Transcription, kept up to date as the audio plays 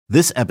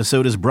This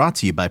episode is brought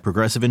to you by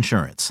Progressive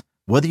Insurance.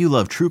 Whether you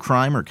love true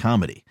crime or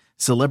comedy,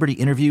 celebrity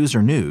interviews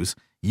or news,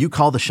 you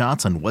call the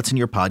shots on what's in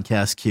your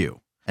podcast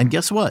queue. And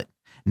guess what?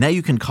 Now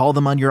you can call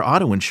them on your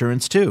auto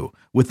insurance too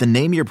with the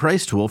Name Your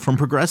Price tool from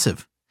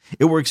Progressive.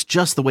 It works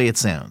just the way it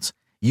sounds.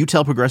 You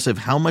tell Progressive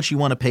how much you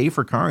want to pay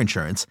for car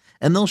insurance,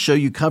 and they'll show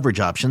you coverage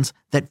options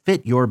that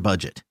fit your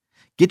budget.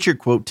 Get your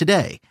quote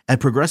today at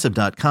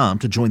Progressive.com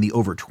to join the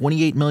over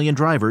 28 million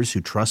drivers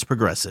who trust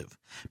Progressive.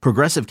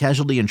 Progressive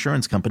Casualty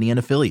Insurance Company and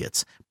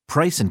Affiliates.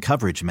 Price and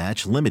coverage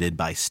match limited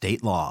by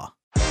state law.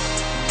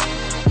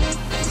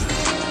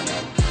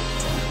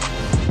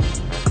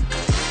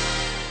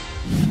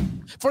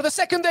 For the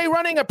second day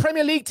running, a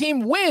Premier League team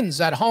wins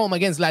at home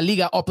against La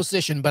Liga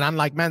opposition. But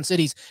unlike Man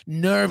City's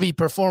nervy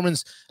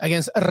performance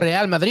against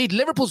Real Madrid,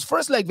 Liverpool's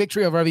first leg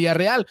victory over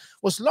Villarreal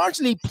was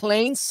largely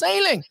plain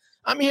sailing.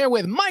 I'm here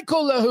with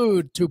Michael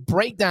Lahoud to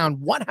break down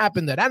what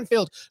happened at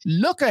Anfield,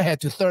 look ahead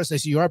to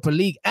Thursday's Europa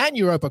League and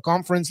Europa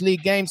Conference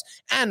League games,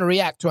 and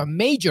react to a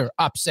major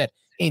upset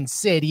in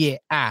Serie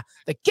A.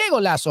 The Que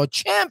Golazo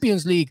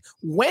Champions League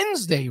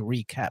Wednesday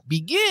recap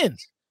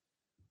begins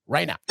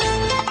right now.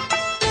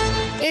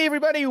 Hey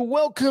everybody,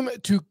 welcome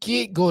to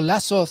Que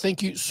Golazo.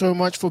 Thank you so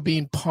much for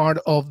being part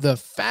of the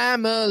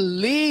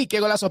family. Que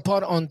Golazo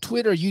Pod on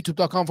Twitter,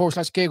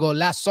 youtube.com/Que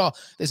Golazo.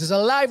 This is a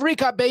live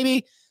recap,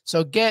 baby.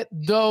 So get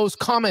those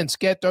comments,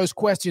 get those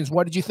questions.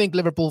 What did you think,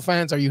 Liverpool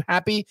fans? Are you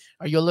happy?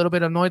 Are you a little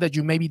bit annoyed that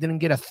you maybe didn't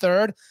get a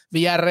third?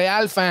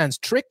 Villarreal fans,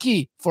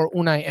 tricky for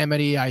Unai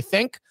Emery, I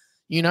think,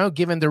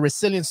 given the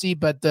resiliency,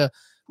 but the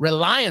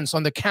reliance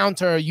on the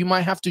counter, you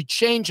might have to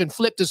change and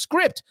flip the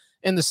script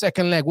in the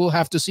second leg. We'll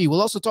have to see.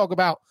 We'll also talk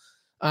about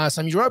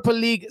some Europa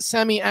League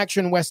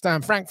semi-action, West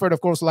Ham, Frankfurt,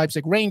 of course,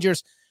 Leipzig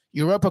Rangers,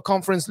 Europa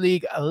Conference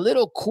League, a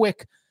little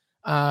quick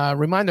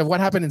reminder of what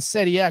happened in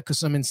Serie A, because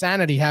some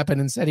insanity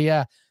happened in Serie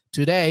A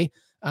today.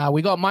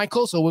 We got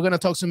Michael, so we're going to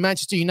talk some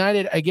Manchester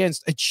United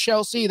against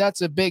Chelsea. That's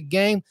a big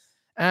game.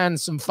 And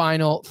some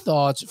final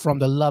thoughts from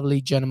the lovely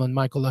gentleman,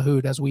 Michael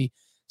Lahoud, as we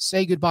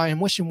say goodbye and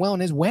wish him well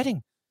on his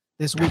wedding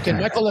this weekend.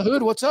 Michael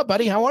Lahoud, what's up,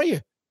 buddy? How are you?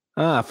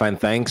 Fine,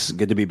 thanks.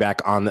 Good to be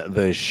back on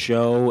the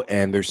show.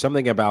 And there's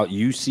something about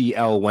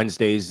UCL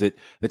Wednesdays that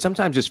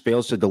sometimes just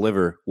fails to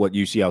deliver what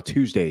UCL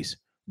Tuesdays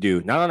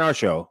do. Not on our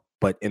show,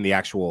 but in the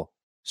actual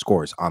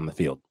scores on the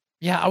field.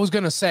 Yeah, I was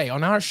going to say,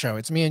 on our show,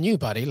 it's me and you,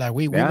 buddy. Like,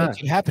 we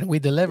make it happen. We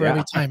deliver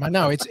every time. I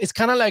know. It's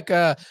kind of like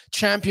a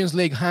Champions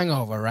League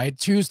hangover, right?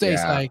 Tuesdays,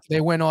 like, they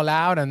went all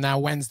out, and now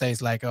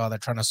Wednesday's like, oh, they're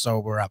trying to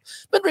sober up.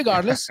 But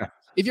regardless,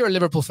 if you're a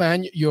Liverpool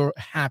fan, you're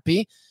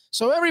happy.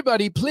 So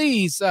everybody,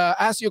 please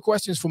ask your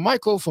questions for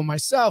Michael, for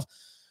myself.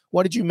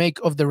 What did you make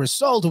of the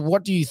result?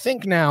 What do you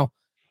think now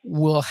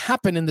will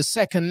happen in the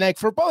second leg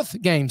for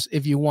both games,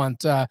 if you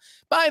want?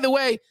 By the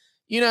way,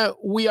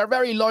 we are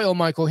very loyal,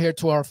 Michael, here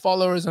to our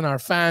followers and our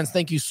fans.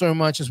 Thank you so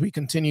much as we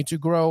continue to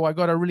grow. I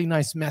got a really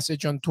nice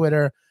message on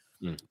Twitter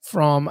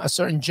from a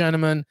certain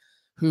gentleman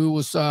who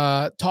was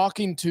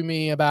talking to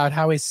me about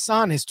how his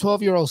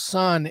 12-year-old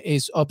son,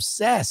 is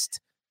obsessed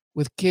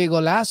with Que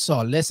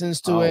Golazo, listens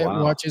to it,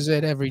 watches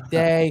it every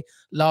day,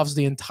 loves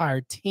the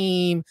entire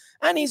team,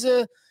 and he's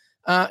a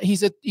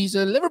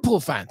Liverpool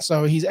fan,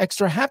 so he's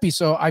extra happy.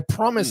 So I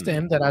promised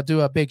him that I'd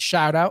do a big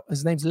shout out.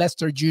 His name's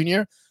Lester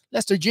Jr.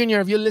 Lester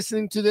Jr., if you're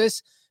listening to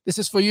this, this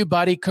is for you,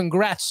 buddy.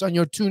 Congrats on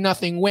your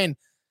 2-0 win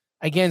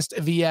against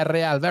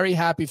Villarreal. Very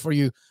happy for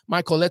you.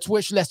 Michael, let's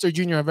wish Lester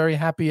Jr. a very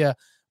happy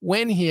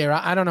win here.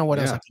 I don't know what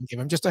else I can give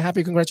him. Just a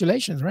happy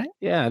congratulations, right?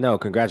 Yeah, no,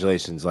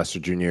 congratulations, Lester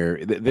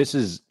Jr. This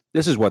is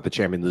what the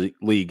Champions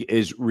League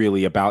is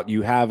really about.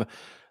 You have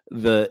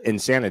the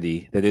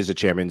insanity that is a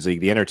Champions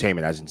League, the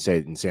entertainment, as in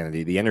said,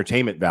 insanity, the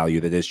entertainment value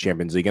that is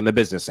Champions League, and the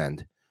business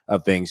end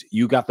of things.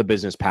 You got the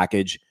business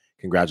package.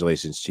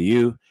 Congratulations to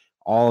you.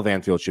 All of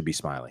Anfield should be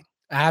smiling.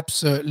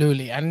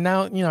 Absolutely. And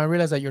now, I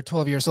realize that you're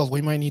 12 years old.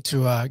 We might need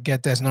to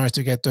get Des Norris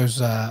to get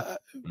those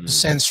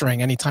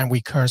censoring anytime we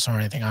curse or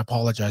anything. I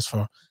apologize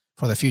for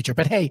the future.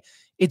 But hey,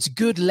 it's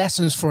good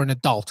lessons for an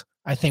adult.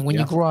 I think when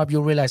you grow up,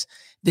 you'll realize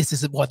this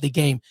is what the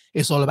game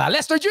is all about.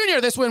 Lester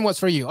Jr., this win was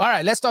for you. All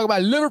right, let's talk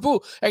about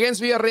Liverpool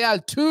against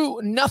Villarreal.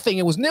 2-0.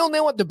 It was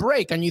 0-0 at the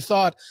break. And you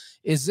thought,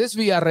 is this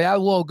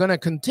Villarreal going to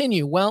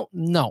continue? Well,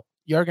 no.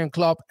 Jurgen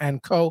Klopp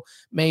and co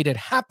made it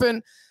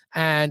happen,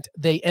 and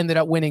they ended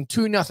up winning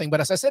 2-0. But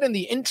as I said in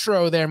the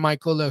intro there,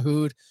 Michael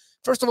Lahoud,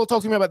 first of all,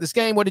 talk to me about this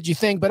game. What did you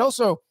think? But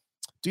also,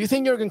 do you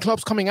think Jurgen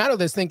Klopp's coming out of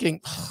this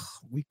thinking,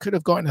 we could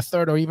have gotten a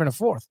third or even a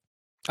fourth?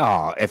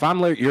 Oh, if I'm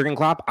Jurgen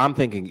Klopp, I'm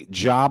thinking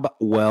job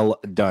well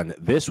done.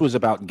 This was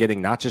about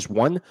getting not just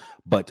one,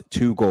 but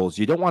 2 goals.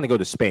 You don't want to go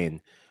to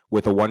Spain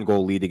with a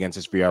 1-goal lead against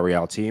this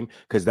Villarreal team,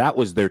 because that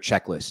was their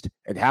checklist.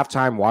 At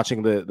halftime,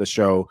 watching the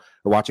show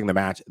or watching the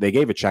match, they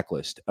gave a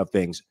checklist of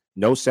things.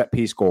 No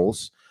set-piece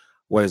goals.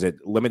 What is it?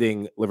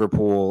 Limiting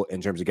Liverpool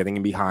in terms of getting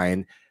in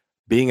behind,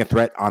 being a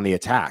threat on the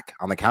attack,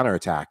 on the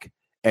counter-attack,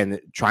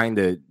 and trying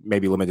to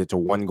maybe limit it to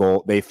 1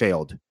 goal. They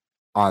failed.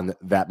 on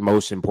that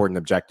most important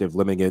objective,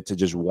 limiting it to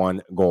just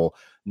one goal.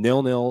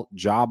 0-0,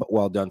 job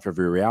well done for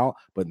Villarreal.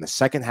 But in the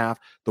second half,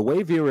 the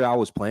way Villarreal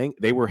was playing,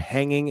 they were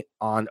hanging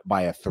on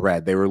by a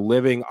thread. They were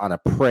living on a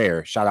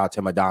prayer. Shout out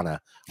to Madonna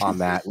on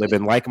that,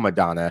 living like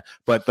Madonna.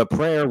 But the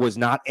prayer was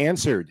not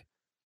answered.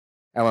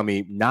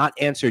 LME, not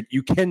answered.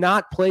 You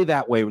cannot play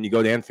that way when you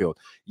go to Anfield.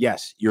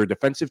 Yes, you're a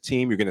defensive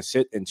team. You're going to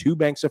sit in two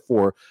banks of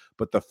four.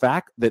 But the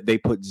fact that they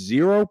put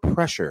zero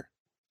pressure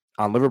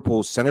on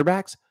Liverpool's center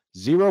backs,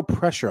 zero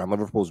pressure on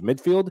Liverpool's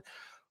midfield,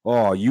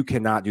 oh, you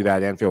cannot do that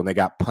at Anfield. And they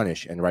got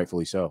punished, and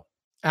rightfully so.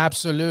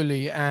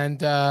 Absolutely. And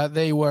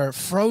they were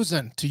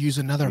frozen, to use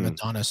another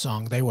Madonna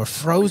song. They were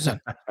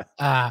frozen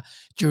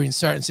during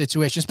certain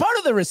situations. Part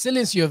of the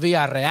resiliency of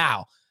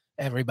Villarreal,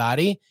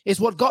 everybody, is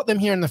what got them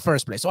here in the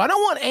first place. So I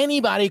don't want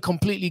anybody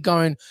completely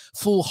going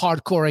full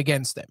hardcore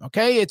against them,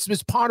 okay?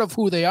 It's part of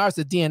who they are. It's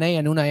the DNA,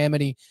 and Unai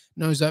Emery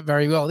knows that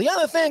very well. The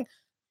other thing,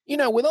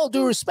 with all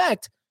due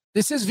respect,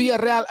 this is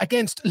Villarreal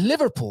against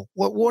Liverpool.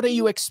 What are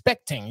you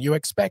expecting? You're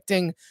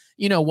expecting,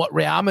 what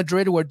Real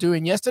Madrid were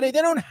doing yesterday?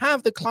 They don't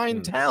have the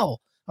clientele,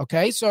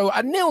 okay? So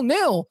at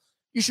 0-0,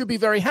 you should be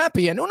very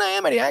happy. And Unai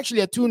Emery actually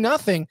at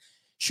 2-0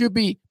 should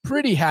be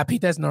pretty happy.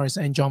 Des Norris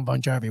and John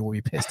Bon Jovi will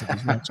be pissed if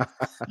he's watching.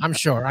 I'm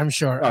sure.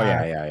 Oh,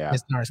 yeah. Des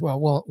Norris,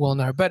 well, we'll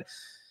know. But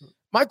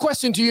my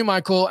question to you,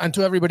 Michael, and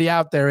to everybody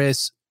out there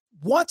is,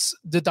 what's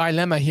the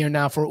dilemma here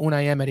now for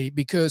Unai Emery?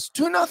 Because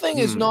 2-0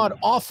 is not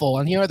awful.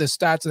 And here are the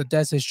stats that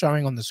Des is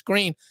showing on the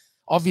screen.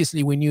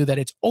 Obviously, we knew that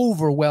it's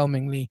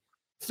overwhelmingly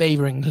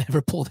favoring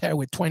Liverpool there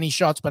with 20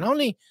 shots, but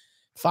only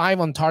 5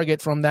 on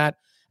target from that.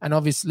 And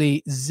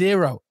obviously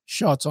 0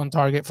 shots on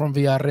target from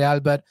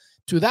Villarreal. But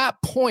to that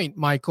point,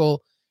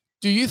 Michael,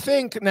 do you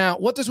think now,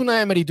 what does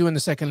Unai Emery do in the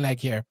second leg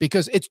here?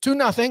 Because it's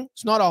 2-0.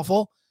 It's not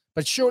awful,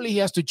 but surely he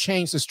has to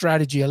change the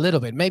strategy a little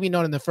bit. Maybe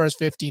not in the first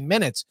 15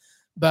 minutes.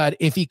 But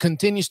if he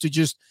continues to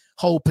just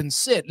hope and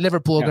sit,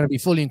 Liverpool are going to be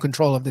fully in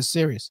control of this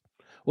series.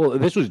 Well,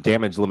 this was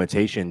damage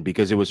limitation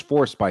because it was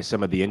forced by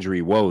some of the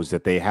injury woes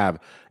that they have.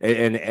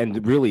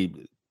 And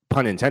really,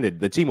 pun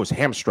intended, the team was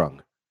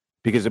hamstrung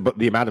because of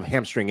the amount of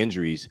hamstring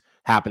injuries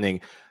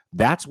happening.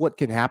 That's what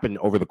can happen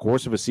over the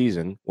course of a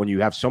season when you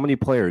have so many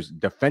players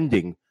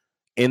defending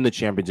in the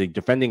Champions League,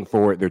 defending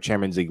for their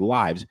Champions League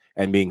lives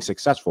and being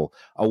successful.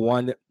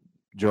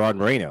 Gerard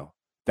Moreno,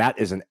 that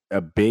is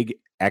a big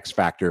X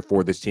factor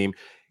for this team.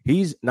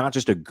 He's not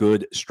just a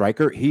good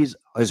striker. His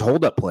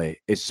hold-up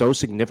play is so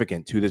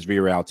significant to this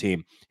Villarreal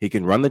team. He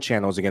can run the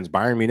channels against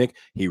Bayern Munich.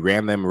 He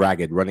ran them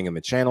ragged, running in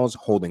the channels,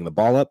 holding the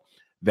ball up.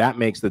 That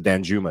makes the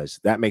Danjumas,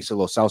 that makes the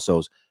Lo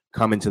Celsos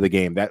come into the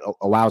game. That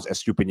allows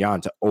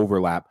Estupiñán to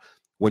overlap.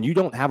 When you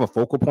don't have a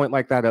focal point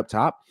like that up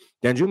top,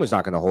 Danjuma's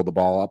not going to hold the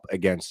ball up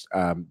against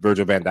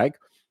Virgil van Dijk.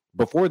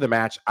 Before the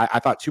match, I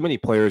thought too many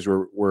players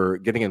were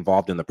getting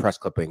involved in the press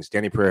clippings.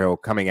 Danny Pereiro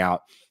coming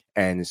out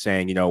and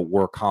saying,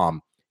 we're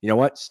calm. You know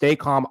what? Stay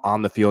calm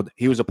on the field.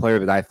 He was a player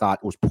that I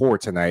thought was poor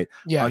tonight.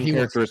 Yeah,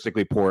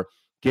 uncharacteristically poor.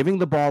 Giving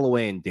the ball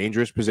away in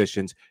dangerous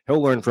positions.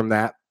 He'll learn from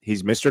that.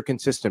 He's Mr.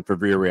 Consistent for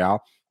Villarreal.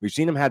 We've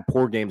seen him had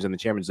poor games in the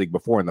Champions League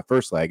before in the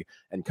first leg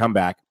and come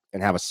back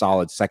and have a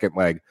solid second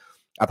leg.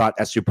 I thought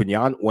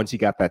Estupiñán, once he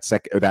got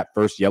that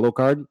first yellow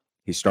card,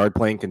 he started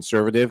playing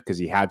conservative because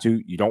he had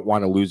to. You don't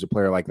want to lose a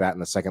player like that in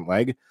the second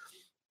leg.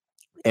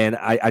 And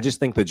I just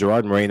think the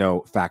Gerard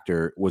Moreno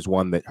factor was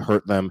one that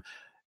hurt them.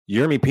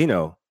 Yeremy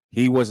Pino,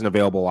 he wasn't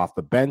available off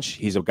the bench.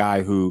 He's a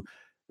guy who,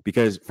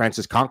 because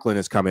Francis Conklin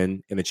has come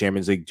in the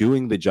Champions League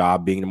doing the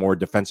job, being a more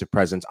defensive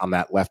presence on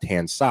that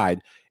left-hand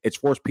side, it's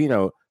forced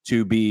Pino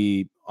to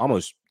be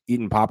almost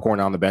eating popcorn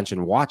on the bench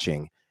and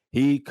watching.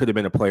 He could have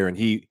been a player, and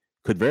he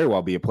could very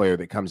well be a player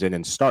that comes in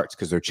and starts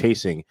because they're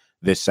chasing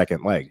this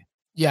second leg.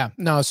 Yeah,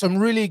 no, some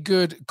really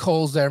good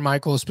calls there,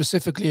 Michael,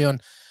 specifically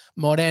on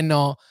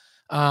Moreno.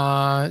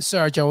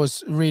 Serge, I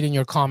was reading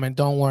your comment.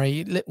 Don't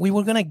worry. We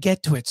were going to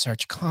get to it,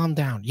 Serge. Calm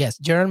down. Yes,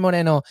 Gerard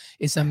Moreno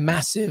is a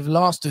massive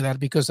loss to that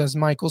because, as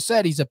Michael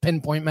said, he's a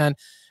pinpoint man.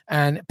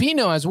 And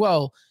Pino as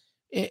well,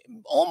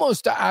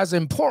 almost as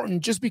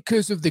important just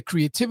because of the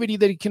creativity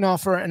that he can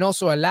offer and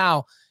also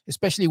allow,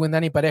 especially when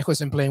Dani Parejo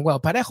isn't playing well.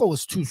 Parejo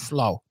was too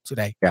slow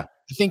today. Yeah,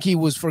 I think he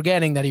was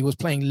forgetting that he was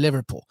playing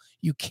Liverpool.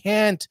 You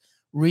can't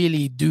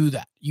really do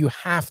that. You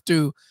have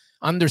to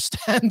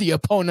understand the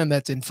opponent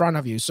that's in front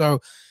of you. So,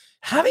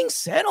 having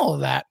said all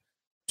that,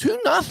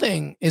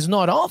 2-0 is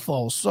not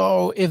awful.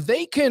 So if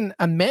they can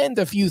amend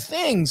a few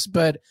things,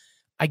 but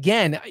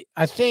again,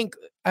 I think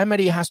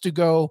Emery has to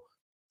go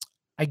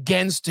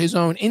against his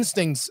own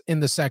instincts in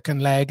the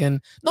second leg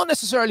and not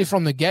necessarily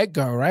from the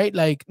get-go, right?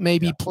 Like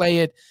maybe play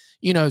it,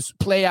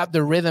 play out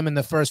the rhythm in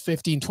the first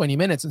 15, 20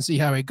 minutes and see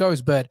how it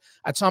goes. But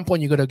at some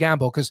point you got to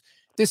gamble because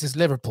this is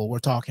Liverpool we're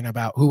talking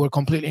about, who were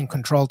completely in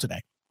control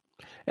today.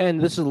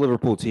 And this is a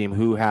Liverpool team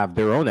who have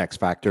their own X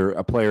factor,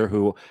 a player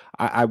who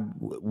I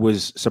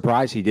was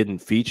surprised he didn't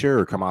feature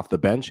or come off the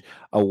bench.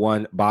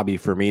 Bobby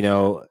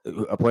Firmino,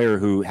 a player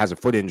who has a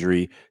foot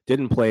injury,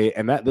 didn't play,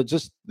 and that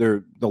just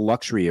the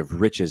luxury of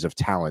riches of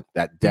talent,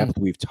 that depth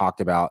we've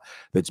talked about,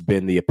 that's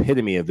been the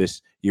epitome of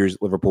this year's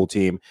Liverpool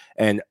team,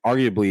 and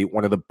arguably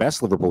one of the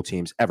best Liverpool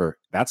teams ever.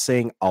 That's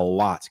saying a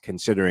lot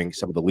considering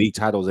some of the league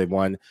titles they've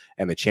won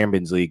and the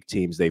Champions League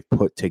teams they've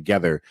put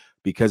together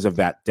because of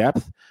that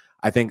depth.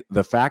 I think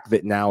the fact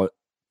that now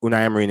Unai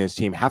Emery and his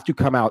team have to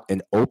come out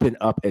and open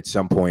up at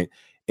some point,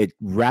 it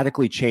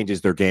radically changes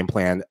their game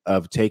plan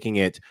of taking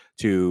it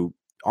to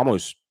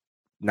almost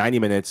 90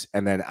 minutes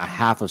and then a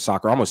half of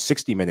soccer, almost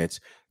 60 minutes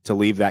to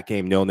leave that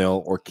game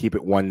 0-0 or keep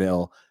it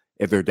 1-0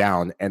 if they're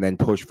down and then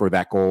push for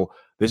that goal.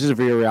 This is a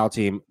Villarreal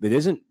team that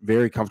isn't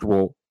very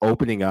comfortable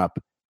opening up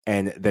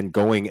and then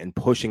going and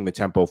pushing the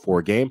tempo for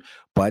a game.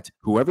 But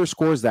whoever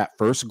scores that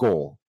first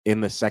goal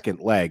in the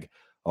second leg,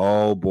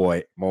 oh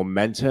boy,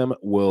 momentum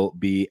will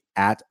be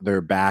at their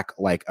back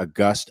like a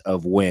gust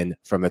of wind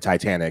from the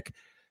Titanic.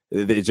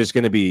 It's just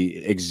going to be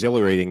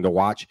exhilarating to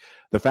watch.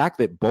 The fact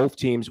that both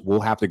teams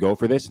will have to go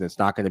for this, and it's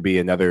not going to be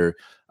another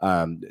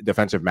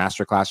defensive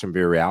masterclass from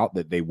Villarreal,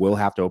 that they will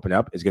have to open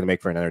up, is going to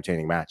make for an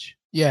entertaining match.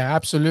 Yeah,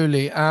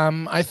 absolutely.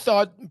 I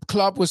thought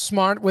Klopp was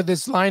smart with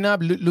this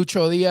lineup.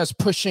 Lucho Diaz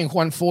pushing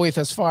Juan Foyth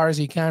as far as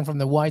he can from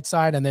the wide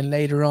side, and then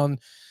later on,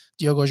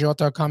 Diogo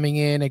Jota coming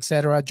in,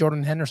 etc.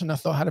 Jordan Henderson, I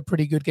thought, had a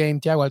pretty good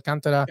game. Thiago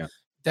Alcantara,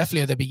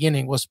 definitely at the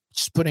beginning, was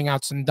just putting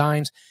out some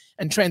dimes.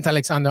 And Trent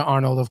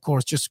Alexander-Arnold, of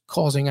course, just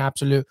causing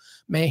absolute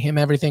mayhem.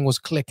 Everything was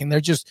clicking. They're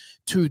just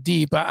too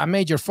deep. A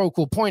major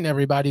focal point,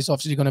 everybody, is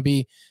obviously going to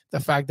be the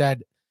fact that,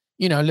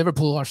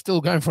 Liverpool are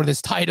still going for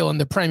this title in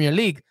the Premier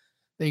League.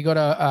 They got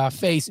to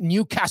face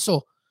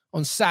Newcastle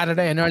on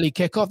Saturday, an early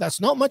kickoff.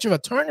 That's not much of a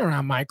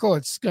turnaround, Michael.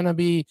 It's going to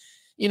be,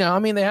 they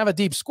have a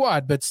deep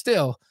squad, but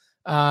still.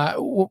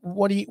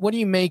 What do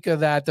you make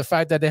of that? The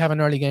fact that they have an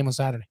early game on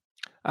Saturday.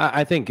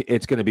 I think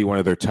it's going to be one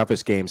of their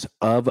toughest games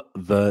of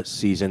the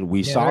season.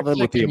 We saw them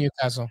with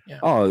Newcastle.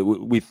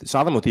 We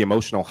saw them with the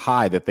emotional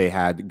high that they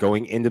had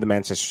going into the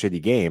Manchester City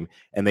game,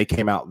 and they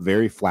came out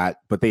very flat.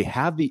 But they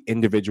have the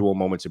individual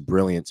moments of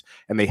brilliance,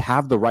 and they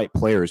have the right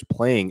players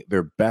playing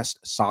their best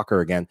soccer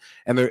again.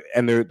 And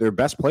their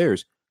best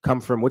players come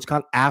from what's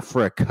called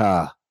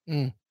Africa.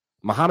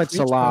 Mohamed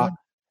Salah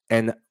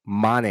and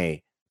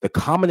Mane. The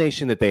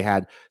combination that they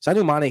had,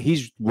 Sadio Mane,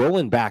 he's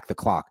rolling back the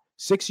clock.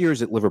 6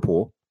 years at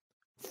Liverpool,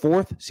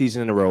 4th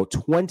season in a row,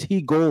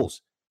 20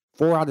 goals,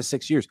 4 out of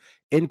 6 years.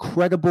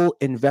 Incredible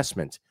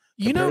investment.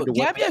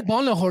 Gabby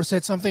Agbonlahor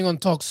said something on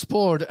Talk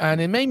Sport, and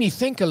it made me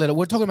think a little.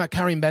 We're talking about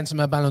Karim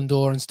Benzema, Ballon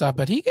d'Or and stuff,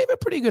 but he gave a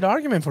pretty good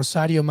argument for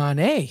Sadio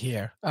Mane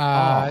here,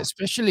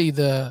 especially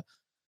the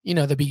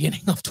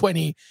beginning of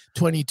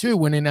 2022,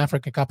 winning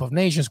Africa Cup of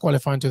Nations,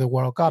 qualifying to the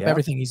World Cup,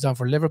 everything he's done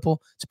for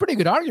Liverpool. It's a pretty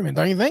good argument,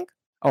 don't you think?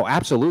 Oh,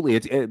 absolutely.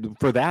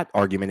 For that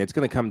argument, it's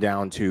going to come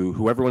down to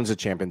whoever wins the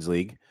Champions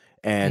League.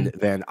 And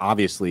then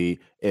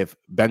obviously, if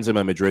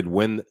Benzema Madrid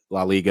win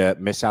La Liga,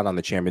 miss out on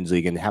the Champions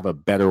League, and have a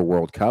better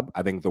World Cup,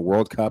 I think the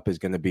World Cup is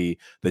going to be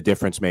the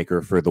difference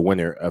maker for the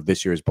winner of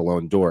this year's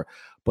Ballon d'Or.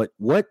 But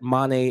what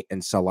Mane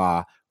and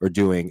Salah are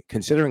doing,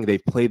 considering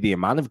they've played the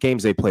amount of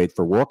games they played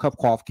for World Cup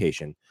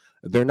qualification,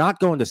 they're not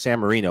going to San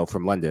Marino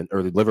from London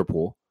or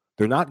Liverpool.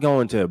 They're not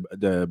going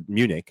to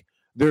Munich.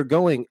 They're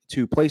going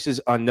to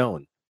places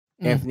unknown.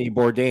 Anthony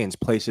Bourdain's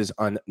places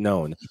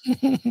unknown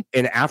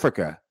in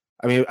Africa.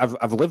 I mean,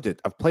 I've lived it.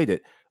 I've played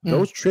it.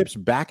 Those trips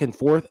back and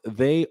forth,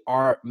 they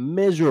are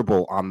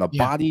miserable on the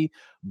body,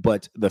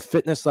 but the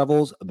fitness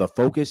levels, the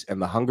focus,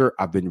 and the hunger,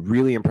 I've been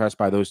really impressed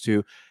by those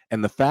two.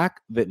 And the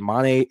fact that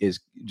Mane is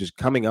just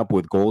coming up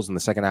with goals in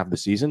the second half of the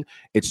season,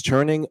 it's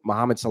turning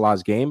Mohamed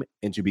Salah's game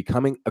into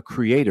becoming a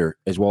creator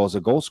as well as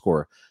a goal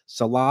scorer.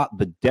 Salah,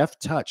 the deft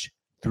touch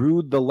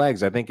through the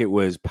legs, I think it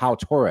was Pau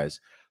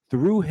Torres,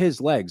 through his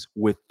legs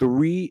with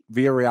 3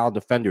 Villarreal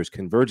defenders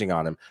converging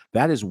on him.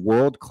 That is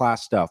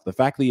world-class stuff. The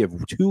fact that you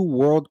have 2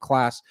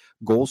 world-class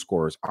goal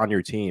scorers on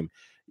your team,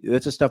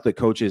 that's the stuff that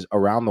coaches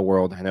around the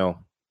world, I know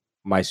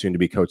my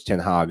soon-to-be coach Ten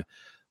Hag,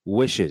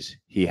 wishes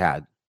he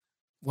had.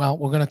 Well,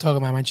 we're going to talk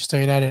about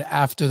Manchester United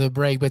after the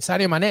break. But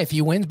Sadio Mane, if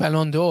he wins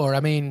Ballon d'Or, I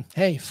mean,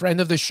 hey,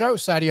 friend of the show,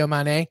 Sadio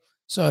Mane.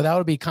 So that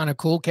would be kind of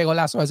cool. Que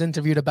Golazo has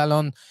interviewed a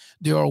Ballon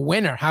d'Or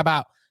winner. How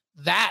about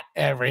that,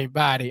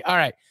 everybody? All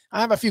right. I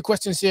have a few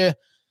questions here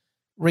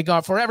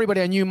for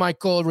everybody and you,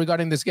 Michael,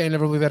 regarding this game,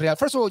 Liverpool Villarreal.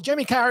 First of all,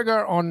 Jamie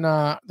Carragher on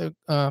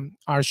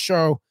our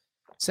show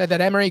said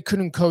that Emery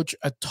couldn't coach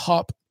a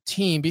top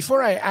team.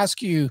 Before I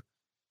ask you,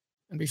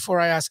 and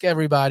before I ask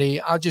everybody,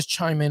 I'll just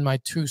chime in my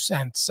 2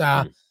 cents.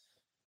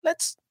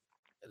 Let's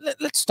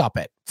stop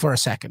it for a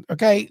second,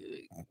 okay?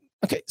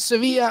 Okay,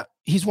 Sevilla,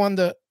 he's won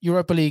the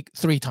Europa League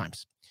 3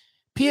 times.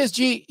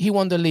 PSG, he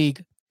won the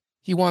league.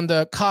 He won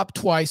the Cup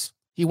twice.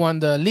 He won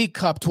the League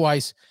Cup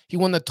twice. He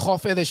won the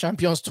Trophée des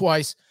Champions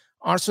twice.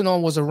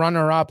 Arsenal was a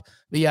runner-up.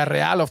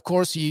 Villarreal, of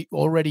course, he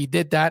already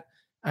did that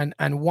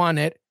and won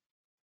it.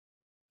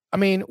 I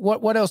mean,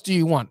 what else do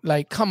you want?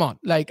 Like, come on.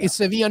 Like, is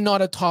Sevilla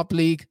not a top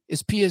league?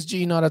 Is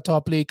PSG not a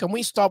top league? Can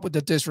we stop with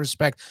the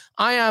disrespect?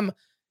 I am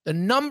the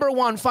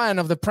 #1 fan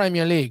of the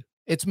Premier League.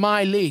 It's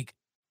my league.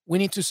 We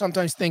need to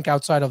sometimes think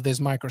outside of this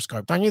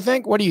microscope. Don't you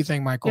think? What do you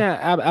think, Michael?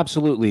 Yeah,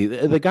 absolutely.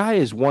 The guy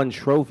has won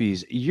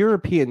trophies,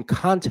 European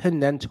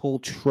continental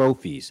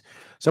trophies.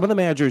 Some of the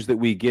managers that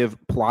we give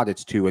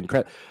plaudits to,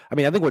 I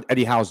mean, I think what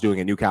Eddie Howe's doing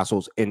at Newcastle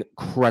is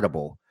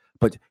incredible,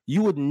 but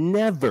you would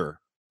never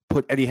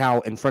put Eddie Howe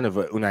in front of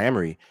Unai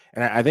Emery.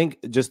 And I think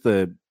just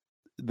the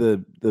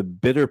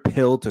bitter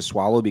pill to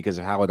swallow because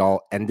of how it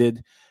all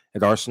ended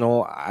at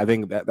Arsenal, I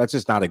think that's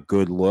just not a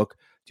good look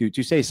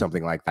to say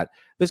something like that.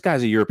 This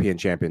guy's a European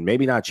champion,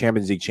 maybe not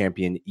Champions League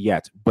champion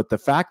yet, but the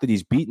fact that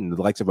he's beaten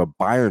the likes of a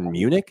Bayern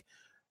Munich,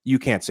 you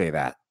can't say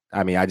that.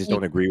 I mean, I just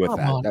don't agree with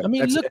that. I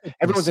mean,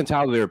 everyone's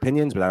entitled to their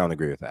opinions, but I don't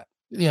agree with that.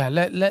 Yeah,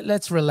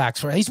 let's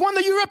relax. He's won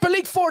the Europa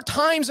League 4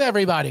 times,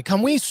 everybody.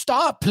 Can we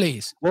stop,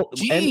 please? Well,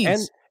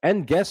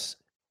 and guess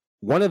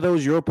one of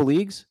those Europa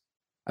Leagues,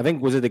 I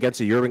think, was it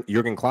against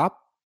Jurgen Klopp?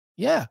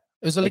 Yeah,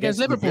 it was against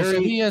Liverpool. So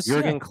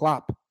Jurgen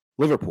Klopp,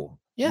 Liverpool.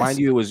 Yes. Mind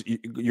you, it was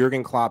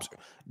Jurgen Klopp's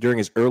during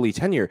his early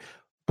tenure,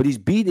 but he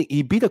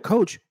beat a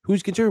coach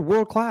who's considered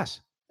world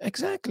class.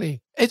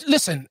 Exactly.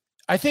 Listen,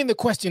 I think the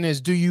question is,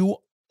 do you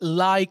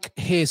like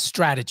his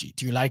strategy?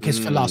 Do you like his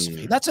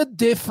philosophy? That's a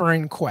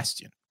different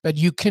question, but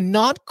you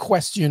cannot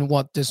question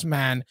what this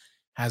man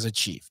has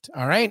achieved.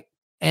 All right.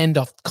 End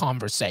of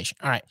conversation.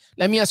 All right.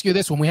 Let me ask you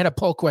this one. We had a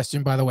poll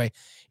question, by the way.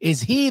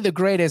 Is he the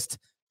greatest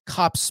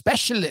cup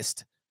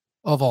specialist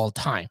of all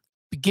time?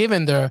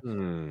 Given the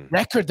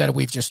record that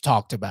we've just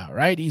talked about,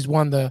 right? He's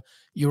won the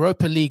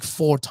Europa League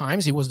 4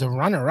 times. He was the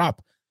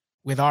runner-up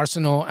with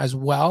Arsenal as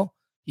well.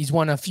 He's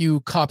won a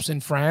few cups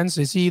in France.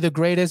 Is he the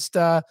greatest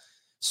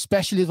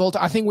specialist of all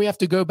time? I think we have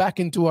to go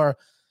back into our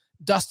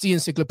dusty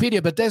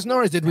encyclopedia. But Des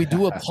Norris, did we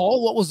do a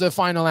poll? What was the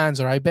final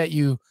answer? I bet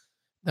you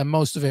that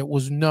most of it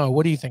was no.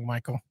 What do you think,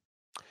 Michael?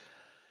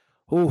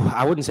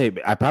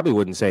 I probably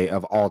wouldn't say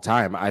of all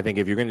time. I think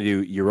if you're going to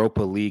do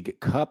Europa League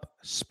Cup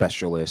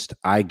specialist,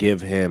 I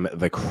give him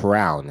the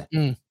crown.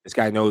 This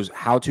guy knows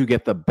how to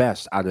get the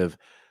best out of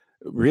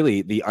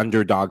really the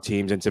underdog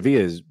teams. And Sevilla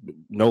is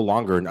no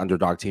longer an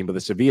underdog team, but the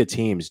Sevilla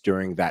teams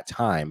during that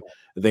time,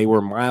 they were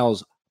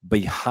miles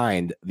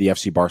behind the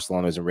FC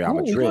Barcelona's and Real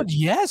Madrid. God,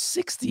 yes,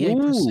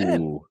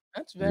 68%.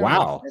 That's very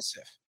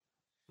impressive.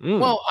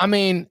 Well, I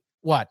mean,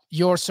 what?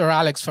 Your Sir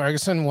Alex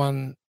Ferguson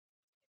won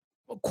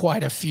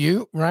quite a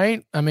few,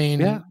 right? I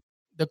mean,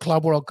 the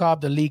Club World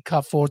Cup, the League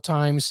Cup 4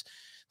 times,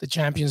 the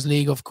Champions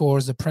League, of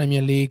course, the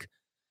Premier League.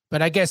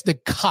 But I guess the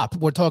Cup,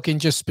 we're talking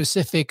just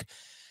specific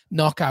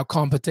knockout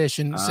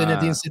competition.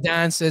 Zinedine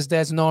Zidane, says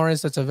Des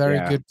Norris. That's a very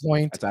good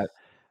point.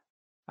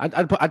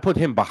 I'd put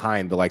him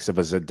behind the likes of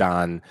a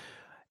Zidane.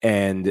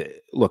 And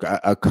look,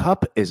 a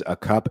cup is a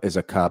cup is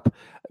a cup.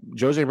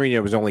 Jose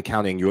Mourinho was only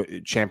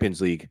counting Champions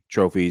League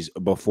trophies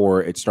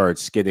before it started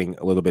skidding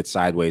a little bit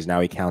sideways. Now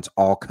he counts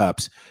all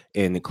cups,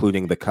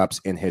 including the cups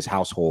in his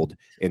household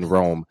in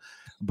Rome.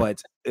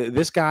 But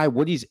this guy,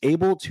 what he's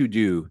able to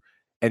do,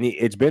 and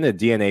it's been a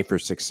DNA for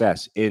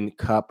success in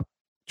cup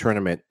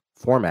tournament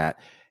format,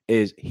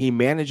 is he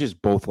manages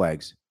both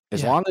legs.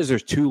 As long as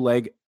there's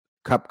 2-leg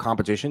cup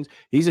competitions,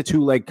 he's a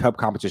 2-leg cup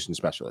competition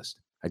specialist.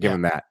 I give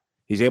him that.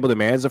 He's able to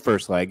manage the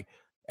first leg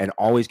and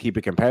always keep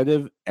it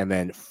competitive and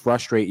then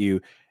frustrate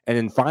you. And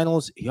in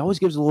finals, he always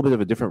gives a little bit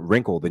of a different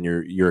wrinkle than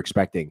you're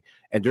expecting.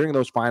 And during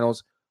those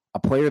finals, a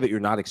player that you're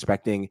not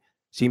expecting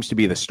seems to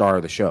be the star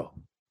of the show.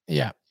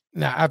 Yeah,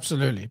 no,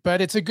 absolutely. But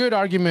it's a good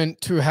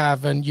argument to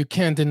have, and you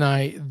can't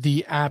deny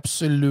the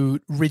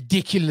absolute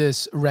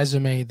ridiculous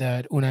resume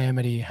that Unai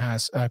Emery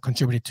has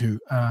contributed to.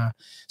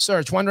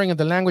 Serge, wondering if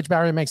the language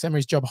barrier makes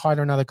Emery's job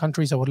harder in other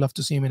countries. I would love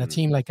to see him in a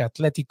team like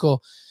Atletico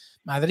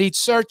Madrid.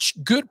 Search,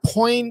 good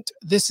point.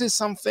 This is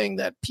something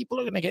that people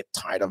are going to get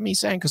tired of me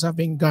saying because I've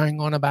been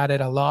going on about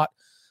it a lot.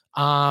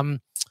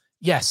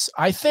 Yes,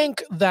 I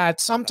think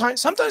that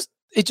sometimes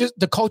it just,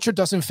 the culture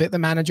doesn't fit the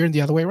manager and the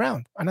other way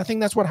around. And I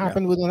think that's what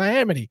happened with Unai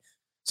Emery.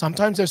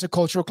 Sometimes there's a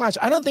cultural clash.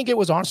 I don't think it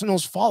was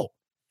Arsenal's fault.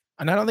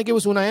 And I don't think it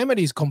was Unai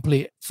Emery's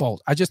complete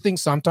fault. I just think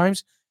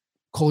sometimes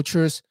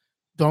cultures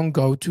don't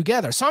go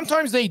together.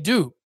 Sometimes they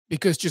do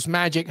because just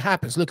magic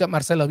happens. Look at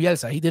Marcelo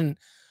Bielsa. He didn't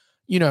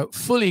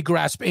fully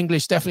grasp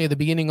English, definitely at the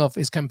beginning of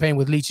his campaign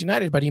with Leeds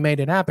United, but he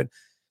made it happen.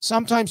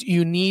 Sometimes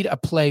you need a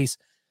place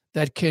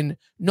that can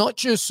not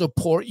just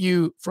support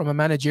you from a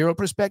managerial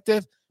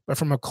perspective, but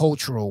from a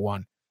cultural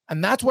one.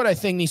 And that's what I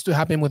think needs to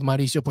happen with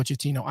Mauricio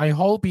Pochettino. I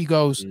hope he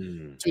goes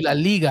to La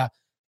Liga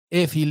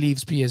if he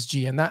leaves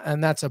PSG.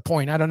 And that's a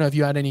point. I don't know if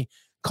you had any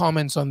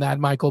comments on that,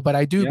 Michael, but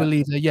I do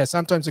believe that, yes,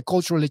 sometimes the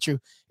cultural issue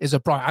is a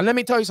problem. And let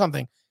me tell you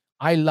something.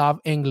 I love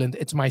England.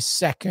 It's my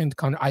second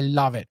country. I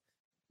love it.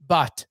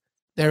 But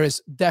there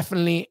is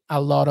definitely a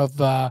lot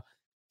of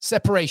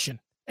separation,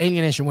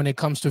 alienation when it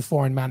comes to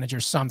foreign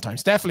managers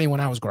sometimes, definitely when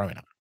I was growing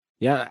up.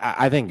 Yeah,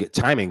 I think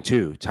timing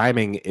too.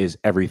 Timing is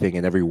everything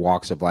in every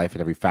walks of life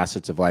and every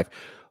facets of life.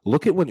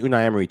 Look at when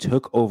Unai Emery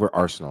took over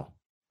Arsenal.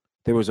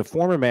 There was a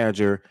former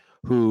manager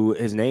who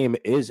his name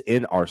is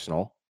in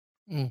Arsenal,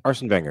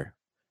 Arsene Wenger.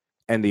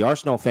 And the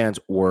Arsenal fans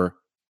were,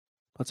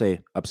 let's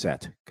say,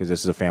 upset because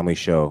this is a family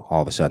show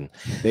all of a sudden.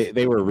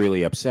 They were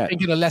really upset.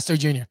 Thinking of Lester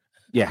Jr.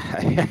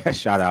 Yeah,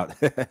 shout out.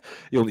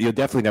 You'll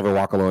definitely never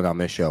walk alone on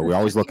this show. We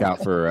always look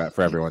out for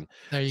everyone.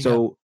 There you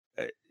go.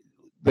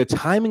 The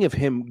timing of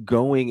him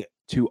going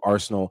to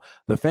Arsenal,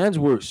 the fans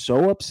were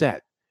so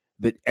upset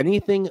that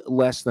anything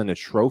less than a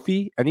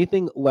trophy,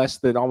 anything less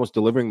than almost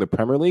delivering the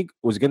Premier League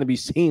was going to be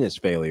seen as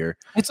failure.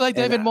 It's like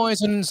David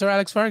Moyes and Sir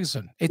Alex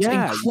Ferguson. It's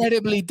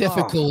incredibly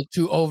difficult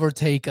to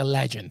overtake a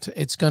legend.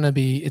 It's gonna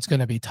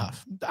be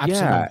tough.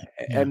 Absolutely.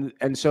 Yeah.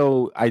 And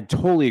so I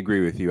totally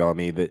agree with you,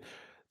 Elmi,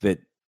 that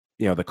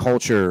the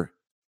culture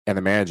and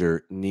the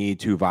manager need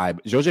to vibe.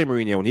 Jose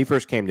Mourinho, when he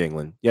first came to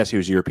England, yes, he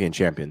was European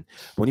champion.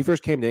 When he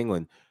first came to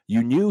England,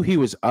 you knew he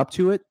was up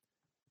to it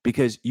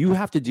because you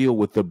have to deal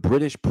with the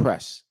British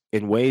press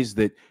in ways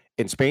that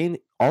in Spain,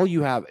 all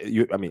you have,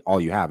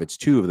 it's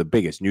two of the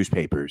biggest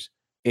newspapers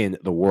in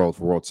the world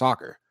for world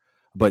soccer.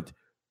 But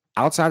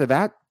outside of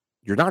that,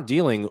 you're not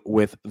dealing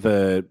with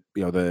the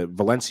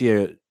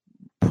Valencia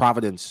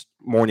Providence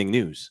morning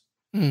news.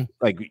 And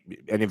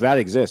if that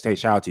exists, hey,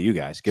 shout out to you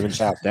guys. Giving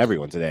shout out to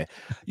everyone today.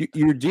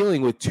 You're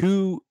dealing with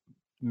two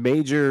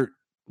major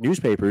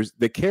newspapers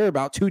that care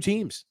about two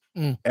teams.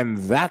 And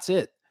that's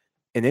it.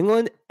 In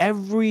England,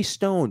 every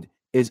stone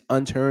is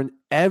unturned.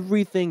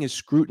 Everything is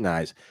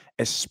scrutinized,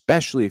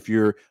 especially if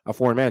you're a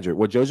foreign manager.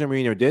 What Jose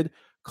Mourinho did,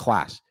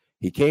 class.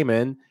 He came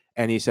in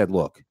and he said,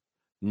 look,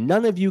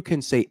 none of you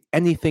can say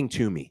anything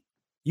to me.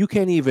 You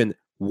can't even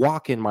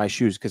walk in my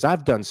shoes because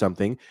I've done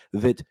something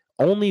that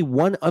only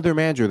one other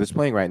manager that's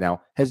playing right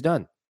now has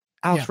done.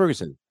 Alex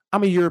Ferguson.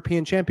 I'm a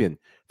European champion.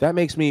 That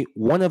makes me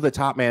one of the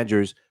top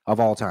managers of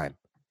all time.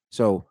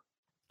 So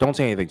don't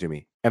say anything to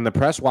me. And the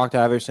press walked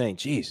out of there saying,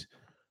 geez,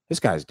 this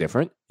guy's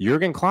different.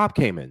 Jurgen Klopp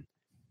came in.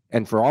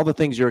 And for all the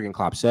things Jurgen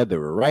Klopp said that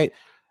were right,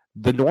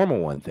 the normal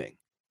one thing,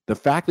 the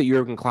fact that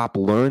Jurgen Klopp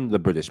learned the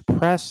British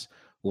press,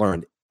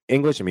 learned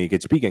English, he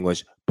could speak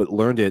English, but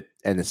learned it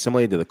and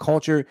assimilated to the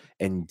culture,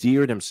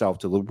 endeared himself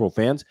to Liverpool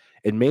fans,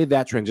 it made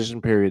that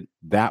transition period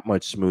that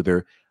much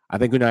smoother. I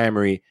think Unai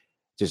Emery,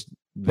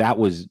 that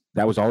was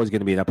always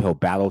going to be an uphill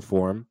battle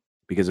for him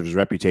because of his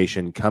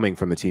reputation coming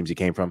from the teams he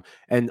came from.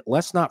 And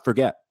let's not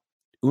forget,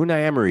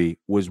 Unai Emery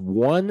was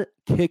one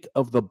kick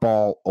of the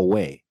ball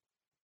away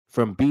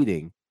from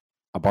beating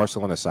a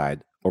Barcelona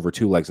side over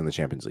two legs in the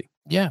Champions League.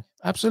 Yeah,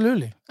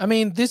 absolutely.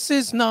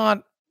 It's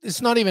not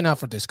even up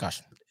for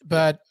discussion,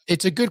 but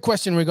it's a good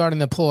question regarding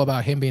the poll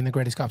about him being the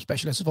greatest Klopp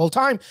specialist of all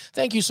time.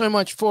 Thank you so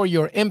much for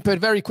your input.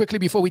 Very quickly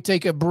before we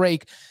take a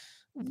break,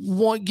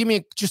 give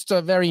me just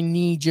a very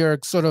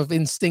knee-jerk sort of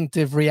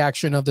instinctive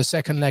reaction of the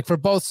second leg for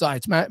both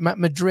sides,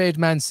 Madrid,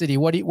 Man City.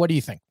 What do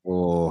you think?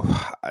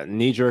 Oh,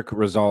 knee-jerk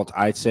result,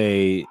 I'd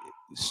say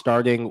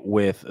starting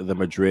with the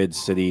Madrid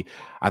City,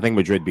 I think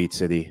Madrid beat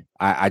City.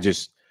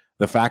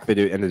 The fact that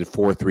it ended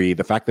 4-3,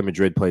 the fact that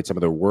Madrid played some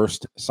of their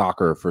worst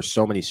soccer for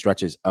so many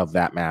stretches of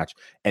that match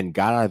and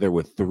got out of there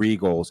with 3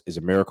 goals is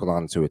a miracle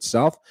unto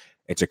itself.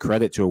 It's a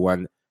credit to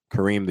one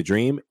Kareem the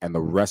Dream and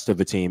the rest of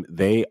the team.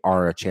 They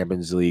are a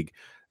Champions League,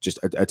 just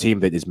a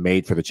team that is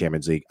made for the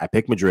Champions League. I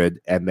pick Madrid,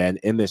 and then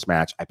in this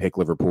match, I pick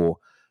Liverpool.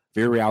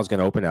 Villarreal is going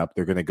to open up.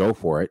 They're going to go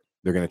for it.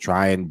 They're going to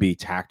try and be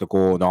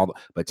tactical and all,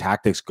 but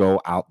tactics go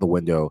out the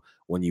window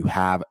when you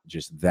have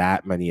just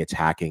that many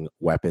attacking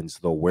weapons.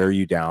 They'll wear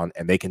you down,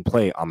 and they can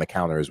play on the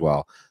counter as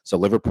well. So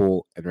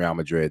Liverpool and Real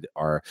Madrid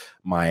are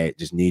my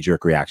just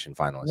knee-jerk reaction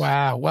finalists.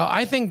 Wow. Well,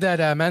 I think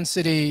that Man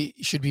City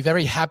should be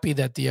very happy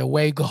that the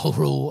away goal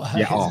rule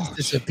has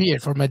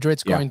disappeared for Madrid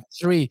scoring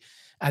 3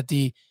 at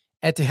the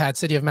Etihad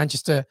City of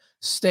Manchester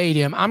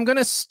Stadium. I'm going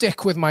to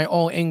stick with my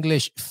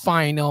all-English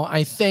final.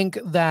 I think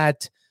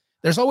that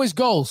there's always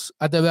goals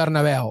at the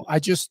Bernabeu. I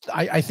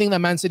think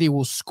that Man City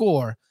will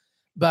score.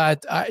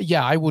 But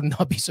I would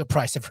not be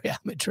surprised if Real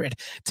Madrid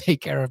take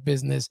care of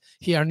business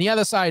here. On the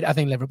other side, I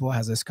think Liverpool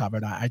has this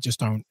covered. I just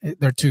don't.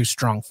 They're too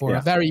strong for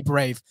a very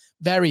brave,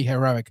 very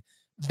heroic,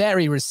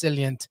 very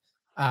resilient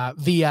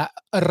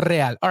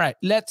Villarreal. All right,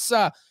 let's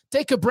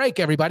take a break,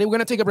 everybody. We're going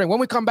to take a break. When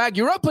we come back,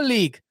 Europa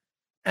League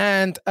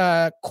and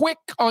quick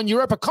on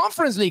Europa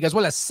Conference League, as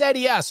well as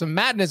Serie A, some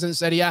madness in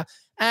Serie A,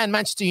 and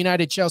Manchester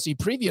United Chelsea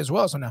preview as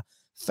well. So on a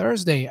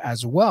Thursday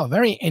as well.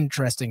 Very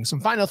interesting.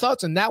 Some final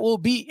thoughts, and that will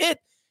be it.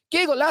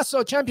 Que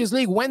Golazo Champions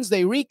League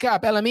Wednesday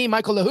recap. LME,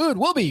 Michael Lahoud.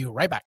 We'll be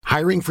right back.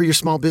 Hiring for your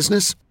small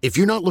business? If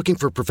you're not looking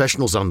for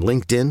professionals on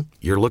LinkedIn,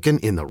 you're looking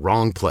in the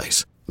wrong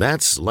place.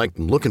 That's like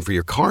looking for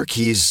your car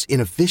keys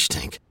in a fish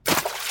tank.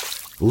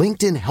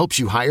 LinkedIn helps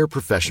you hire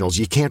professionals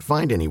you can't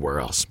find anywhere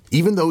else,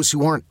 even those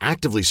who aren't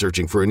actively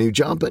searching for a new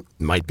job but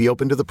might be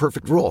open to the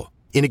perfect role.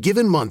 In a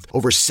given month,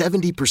 over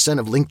 70%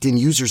 of LinkedIn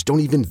users don't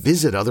even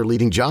visit other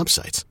leading job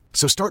sites.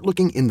 So start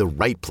looking in the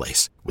right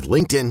place. With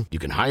LinkedIn, you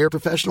can hire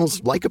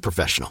professionals like a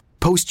professional.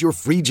 Post your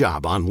free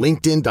job on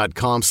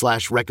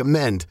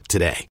linkedin.com/recommend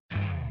today.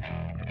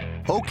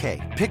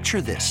 Okay, picture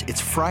this.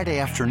 It's Friday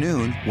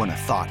afternoon when a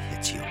thought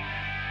hits you.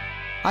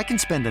 I can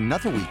spend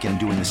another weekend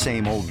doing the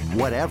same old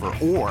whatever,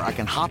 or I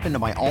can hop into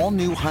my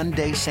all-new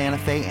Hyundai Santa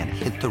Fe and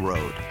hit the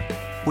road.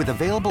 With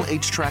available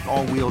H-Track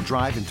all-wheel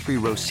drive and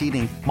 3-row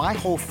seating, my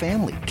whole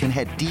family can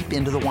head deep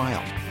into the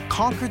wild.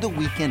 Conquer the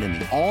weekend in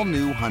the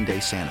all-new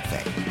Hyundai Santa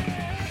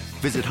Fe.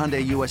 Visit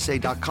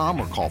HyundaiUSA.com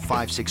or call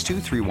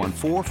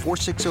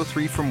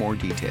 562-314-4603 for more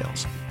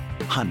details.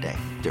 Hyundai,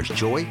 there's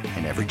joy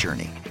in every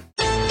journey.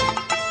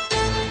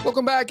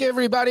 Welcome back,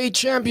 everybody.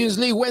 Champions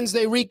League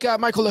Wednesday recap.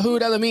 Michael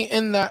Lahoud, LME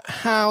in the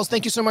house.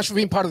 Thank you so much for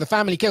being part of the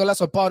family. Que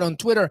Golazo Pod on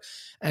Twitter.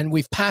 And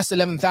we've passed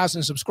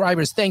 11,000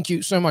 subscribers. Thank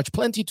you so much.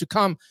 Plenty to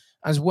come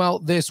as well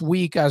this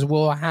week, as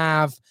we'll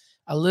have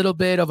a little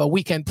bit of a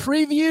weekend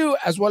preview,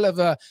 as well as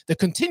the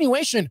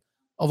continuation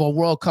of a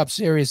World Cup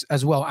series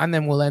as well. And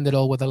then we'll end it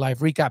all with a live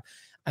recap.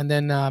 And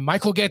then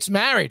Michael gets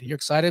married. You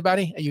excited,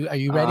 buddy? Are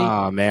you ready?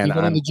 Oh, man.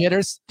 I'm the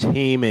jitters?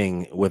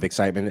 Teeming with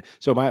excitement.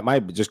 So my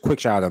just quick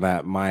shout out on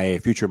that. My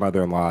future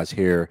mother-in-law is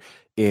here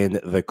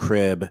in the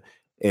crib,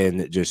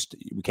 and just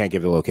we can't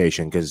give the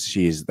location because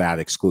she's that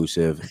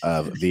exclusive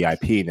of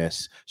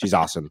VIP-ness. She's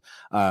awesome.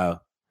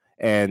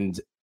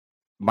 And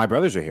my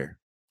brothers are here.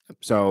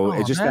 So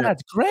it's just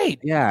that's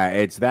great. Yeah,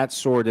 it's that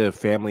sort of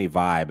family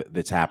vibe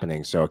that's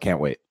happening. So I can't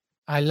wait.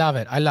 I love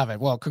it.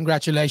 Well,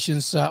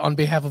 congratulations on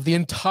behalf of the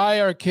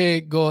entire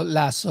Que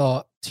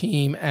Golazo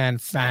team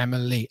and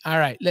family. All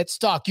right, let's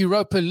talk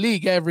Europa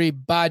League,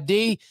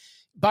 everybody.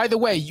 By the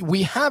way,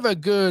 we have a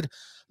good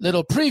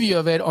little preview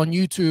of it on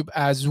YouTube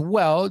as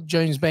well.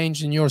 James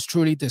Baines and yours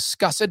truly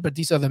discuss it, but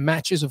these are the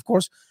matches, of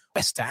course.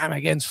 West Ham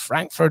against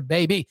Frankfurt,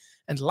 baby,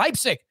 and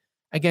Leipzig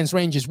against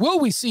Rangers. Will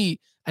we see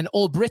an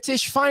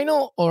all-British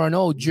final or an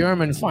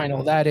all-German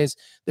final? That is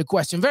the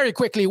question. Very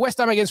quickly, West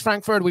Ham against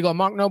Frankfurt. We got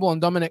Mark Noble and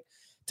Dominic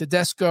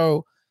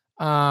Tedesco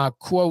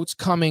quotes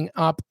coming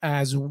up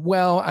as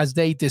well as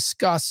they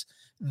discuss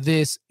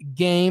this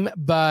game.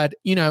 But,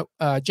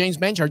 James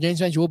Bench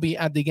will be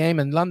at the game,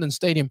 and London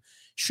Stadium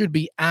should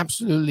be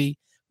absolutely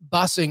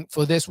buzzing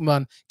for this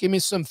one. Give me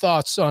some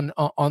thoughts on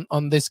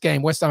this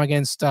game. West Ham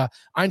against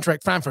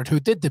Eintracht Frankfurt, who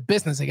did the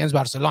business against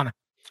Barcelona.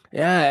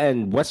 Yeah,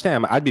 and West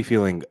Ham, I'd be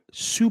feeling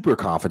super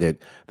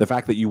confident. The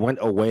fact that you went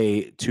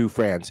away to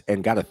France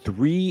and got a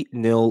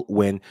 3-0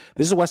 win.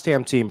 This is a West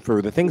Ham team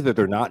for the things that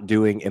they're not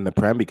doing in the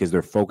Prem because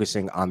they're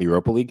focusing on the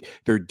Europa League.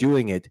 They're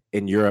doing it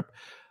in Europe.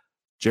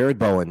 Jared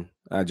Bowen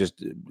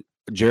obsessed.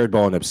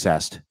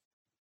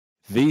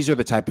 These are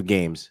the type of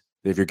games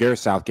that if you're Gareth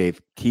Southgate,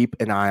 keep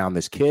an eye on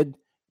this kid.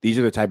 These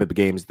are the type of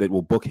games that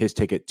will book his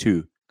ticket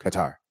to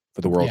Qatar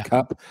for the World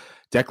Cup.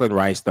 Declan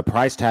Rice, the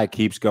price tag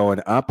keeps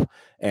going up,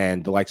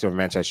 and the likes of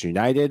Manchester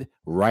United,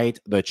 write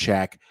the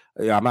check.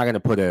 I'm not going to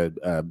put a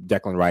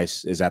Declan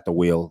Rice is at the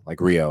wheel like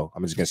Rio.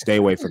 I'm just going to stay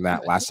away from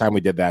that. Last time we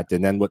did that,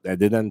 didn't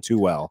end too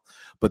well.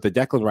 But the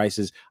Declan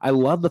Rices, I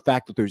love the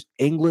fact that there's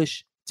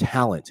English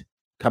talent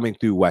coming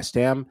through West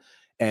Ham,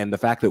 and the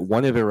fact that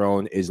one of their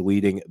own is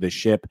leading the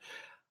ship.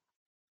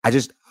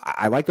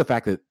 I like the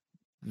fact that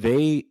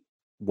they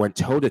went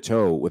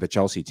toe-to-toe with a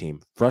Chelsea team,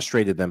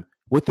 frustrated them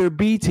with their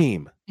B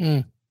team.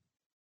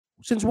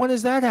 Since when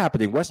is that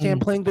happening? West Ham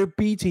playing their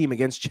B team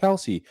against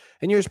Chelsea.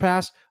 In years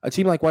past, a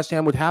team like West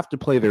Ham would have to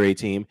play their A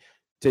team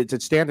to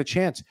stand a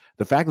chance.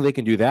 The fact that they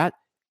can do that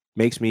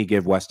makes me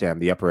give West Ham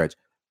the upper edge.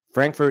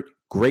 Frankfurt,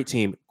 great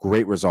team,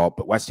 great result,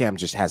 but West Ham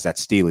just has that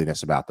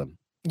steeliness about them.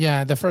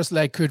 Yeah, the first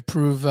leg could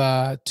prove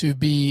to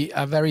be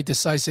a very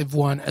decisive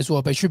one as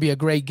well, but it should be a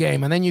great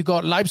game. And then you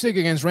got Leipzig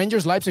against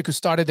Rangers. Leipzig, who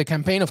started the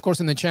campaign, of course,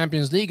 in the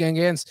Champions League,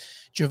 against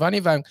Giovanni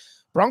Van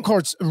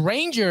Bronckhorst's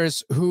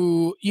Rangers,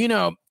 who,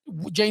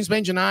 James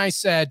Baines and I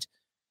said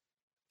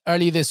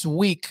early this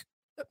week,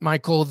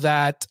 Michael,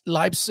 that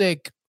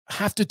Leipzig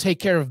have to take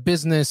care of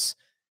business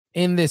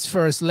in this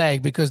first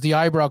leg because the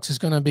Ibrox is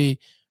going to be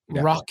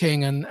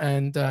rocking.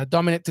 And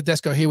Dominic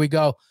Tedesco, here we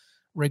go,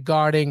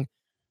 regarding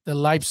the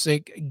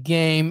Leipzig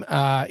game.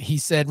 He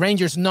said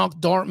Rangers knocked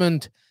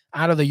Dortmund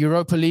out of the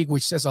Europa League,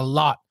 which says a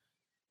lot.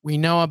 We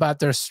know about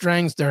their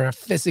strengths. They're a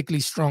physically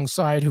strong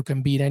side who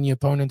can beat any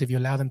opponent if you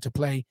allow them to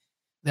play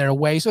their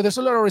way. So there's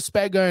a lot of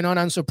respect going on,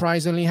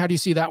 unsurprisingly. How do you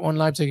see that one,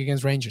 Leipzig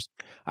against Rangers?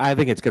 I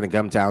think it's going to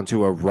come down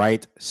to a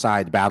right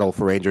side battle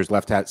for Rangers,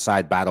 left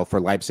side battle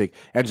for Leipzig.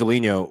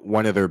 Angelino,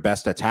 one of their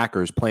best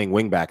attackers, playing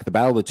wingback. The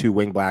battle of the two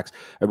wing backs.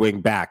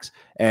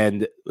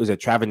 And was it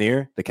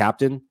Travenier, the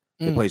captain?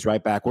 He plays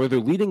right back. One of their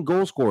leading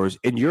goal scorers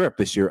in Europe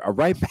this year, a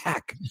right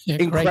back.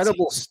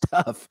 Incredible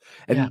stuff.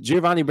 And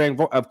Giovanni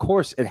Bronckhorst, of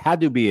course, it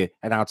had to be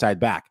an outside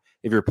back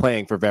if you're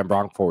playing for Van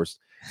Bronckhorst.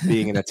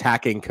 Being an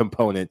attacking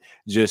component,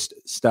 just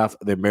stuff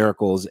the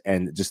miracles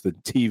and just the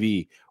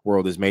TV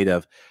world is made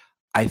of.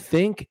 I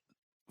think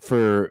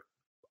for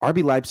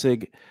RB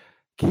Leipzig,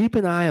 keep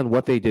an eye on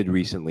what they did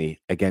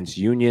recently against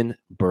Union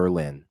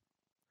Berlin.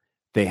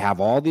 They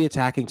have all the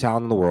attacking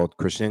talent in the world,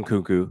 Christian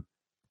Nkunku,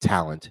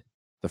 talent,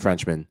 the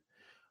Frenchman.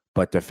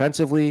 But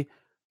defensively,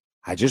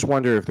 I just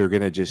wonder if they're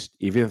going to just,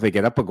 even if they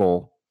get up a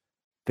goal,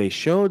 they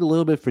showed a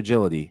little bit of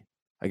fragility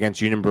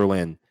against Union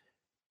Berlin.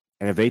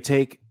 And if they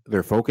take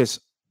their focus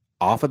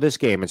off of this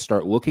game and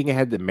start looking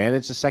ahead to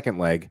manage the second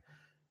leg,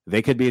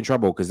 they could be in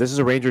trouble because this is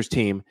a Rangers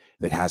team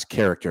that has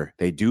character.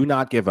 They do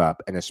not give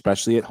up, and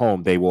especially at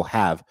home, they will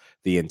have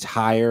the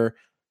entire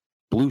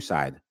blue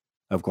side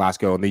of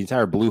Glasgow and the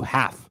entire blue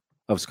half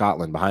of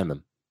Scotland behind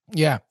them.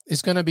 Yeah,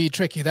 it's going to be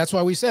tricky. That's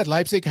why we said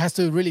Leipzig has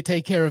to really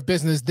take care of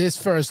business this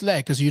first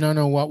leg, because you don't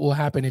know what will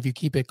happen if you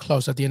keep it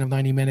close at the end of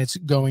 90 minutes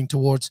going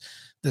towards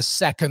the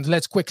second.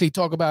 Let's quickly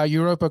talk about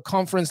Europa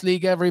Conference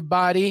League,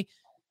 everybody.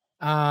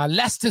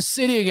 Leicester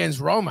City against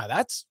Roma.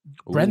 That's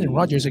Brendan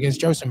Rodgers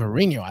against Jose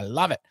Mourinho. I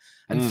love it.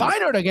 And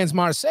Feyenoord against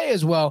Marseille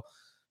as well.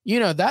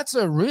 That's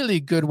a really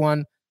good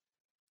one.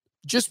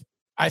 Just,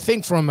 I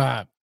think, from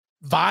a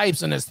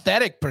vibes and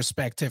aesthetic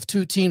perspective,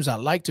 two teams that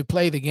like to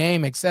play the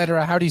game,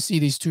 etc. How do you see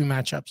these two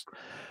matchups?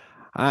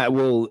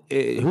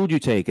 Who would you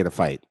take in a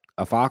fight?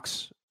 A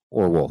fox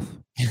or a wolf?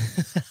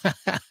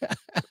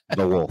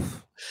 The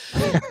wolf.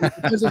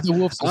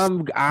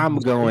 I'm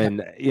going,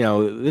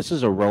 this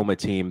is a Roma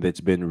team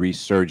that's been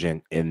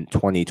resurgent in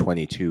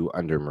 2022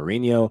 under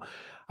Mourinho.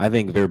 I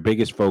think their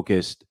biggest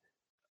focus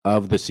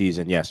of the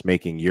season, yes,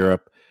 making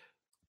Europe,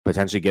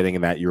 potentially getting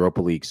in that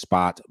Europa League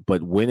spot,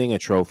 but winning a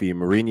trophy.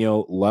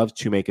 Mourinho loves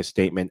to make a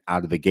statement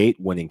out of the gate,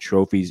 winning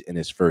trophies in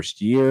his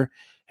first year.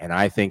 And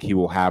I think he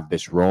will have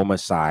this Roma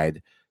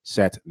side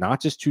set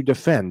not just to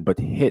defend, but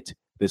hit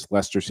this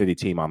Leicester City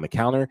team on the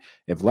counter.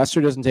 If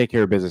Leicester doesn't take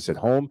care of business at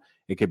home,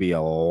 it could be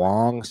a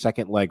long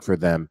second leg for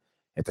them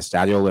at the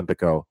Stadio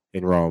Olimpico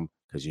in Rome,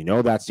 because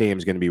that stadium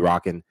is going to be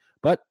rocking.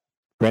 But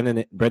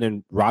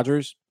Brendan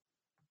Rodgers,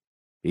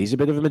 he's a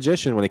bit of a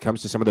magician when it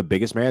comes to some of the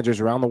biggest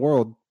managers around the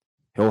world.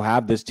 He'll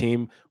have this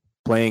team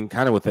playing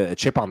kind of with a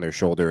chip on their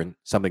shoulder and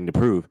something to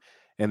prove.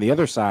 And the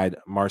other side,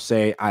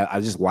 Marseille, I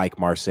just like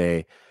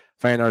Marseille.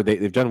 Feyenoord,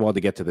 they've done well to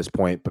get to this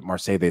point, but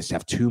Marseille, they just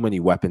have too many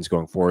weapons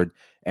going forward.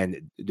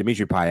 And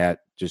Dimitri Payet,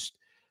 just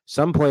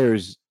some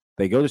players,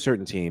 they go to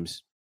certain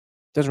teams,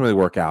 doesn't really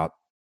work out,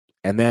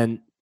 and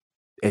then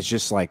it's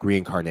just like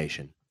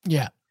reincarnation.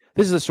 Yeah.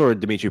 This is the sort of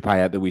Dimitri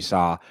Payet that we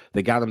saw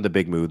that got him the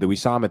big move, that we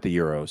saw him at the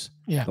Euros,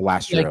 the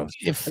last Euros.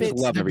 It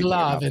fits the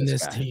glove in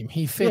this team.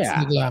 He fits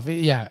the glove.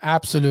 Yeah,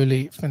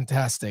 absolutely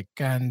fantastic.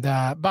 And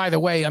by the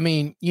way, I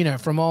mean,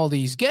 from all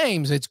these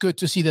games, it's good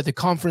to see that the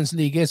Conference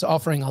League is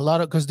offering a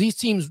lot of, because these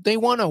teams, they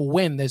want to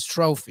win this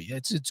trophy.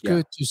 It's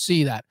good to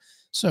see that.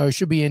 So it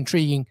should be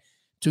intriguing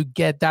to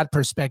get that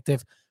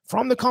perspective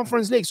from the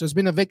Conference League. So it's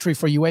been a victory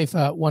for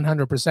UEFA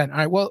 100%. All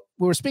right, well,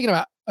 we were speaking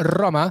about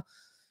Roma.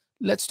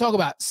 Let's talk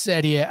about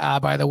Serie A,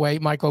 by the way,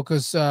 Michael,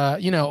 because,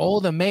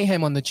 all the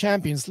mayhem on the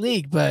Champions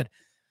League, but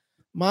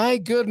my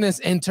goodness,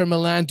 Inter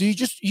Milan, you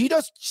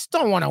just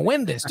don't want to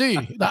win this, do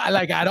you?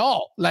 Like at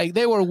all. Like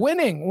they were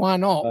winning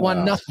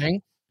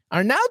 1-0.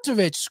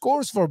 Arnautovic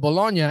scores for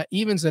Bologna,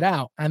 evens it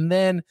out. And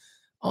then,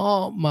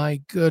 oh my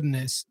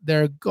goodness,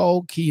 their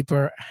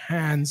goalkeeper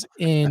hands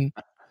in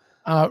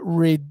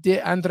Andre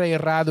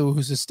Radu,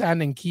 who's a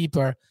standing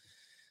keeper.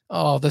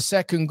 Oh, the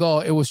second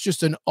goal, it was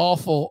just an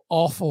awful,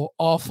 awful,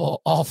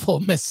 awful, awful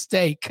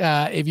mistake.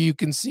 If you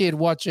can see it,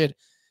 watch it,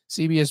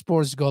 CBS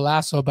Sports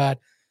Golazo. But,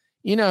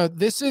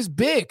 this is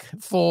big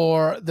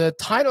for the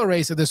title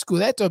race of the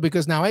Scudetto,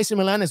 because now AC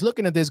Milan is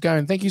looking at this guy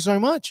and thank you so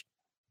much.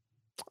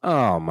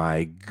 Oh,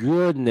 my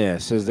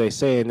goodness. As they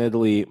say in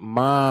Italy,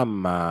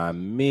 mamma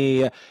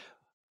mia.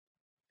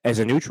 As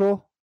a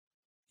neutral,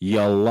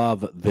 you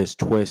love this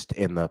twist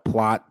in the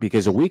plot,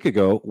 because a week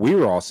ago, we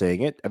were all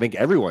saying it. I think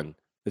everyone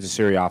as a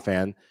Serie A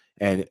fan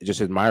and just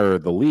admirer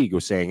of the league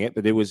was saying it,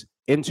 that it was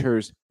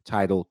Inter's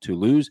title to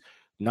lose.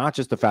 Not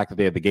just the fact that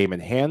they had the game in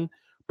hand,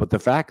 but the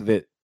fact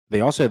that they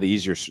also had the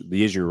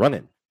easier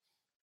run-in.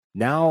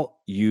 Now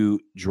you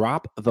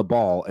drop the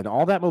ball, and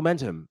all that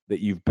momentum that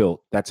you've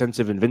built, that sense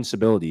of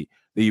invincibility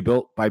that you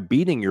built by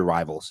beating your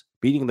rivals,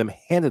 beating them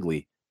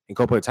handedly in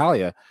Coppa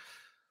Italia.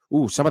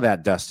 Ooh, some of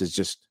that dust is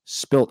just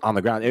spilt on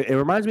the ground. It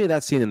reminds me of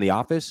that scene in The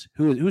Office.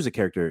 Who's a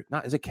character?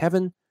 Is it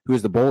Kevin? Who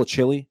is the bowl of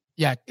chili?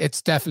 Yeah,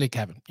 it's definitely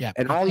Kevin. Yeah.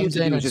 And all you have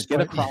to do is just get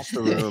across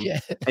the room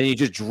and you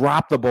just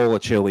drop the bowl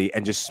of chili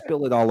and just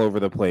spill it all over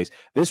the place.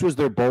 This was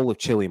their bowl of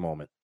chili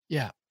moment.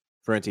 Yeah.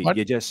 Ferenti,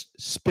 you just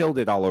spilled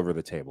it all over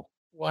the table.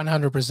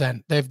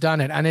 100%. They've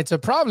done it. And it's a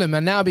problem.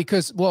 And now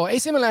because,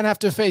 AC Milan have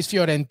to face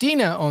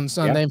Fiorentina on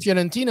Sunday, and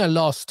Fiorentina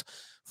lost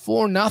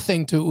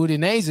 4-0 to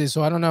Udinese.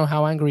 So I don't know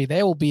how angry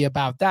they will be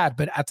about that.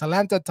 But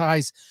Atalanta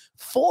ties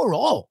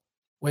 4-0.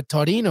 with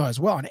Torino as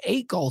well, an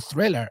 8-goal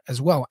thriller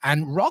as well.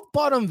 And rock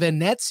bottom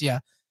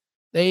Venezia,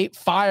 they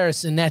fire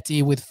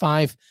Zanetti with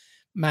 5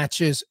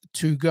 matches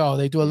to go.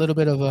 They do a little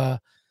bit of a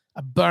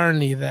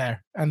Burnley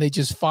there, and they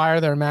just fire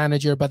their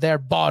manager, but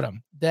they're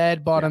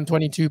dead bottom,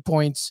 22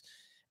 points.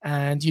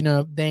 And,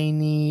 they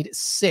need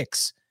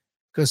 6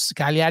 because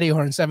Cagliari, who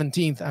are in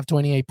 17th, have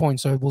 28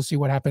 points. So we'll see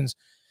what happens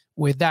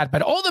with that.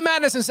 But all the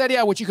madness in Serie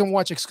A, which you can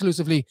watch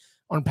exclusively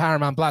on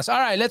Paramount Plus. All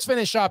right, let's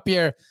finish up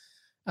here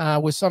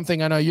with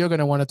something I know you're going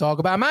to want to talk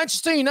about.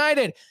 Manchester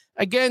United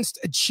against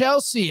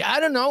Chelsea.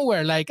 Out of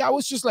nowhere. I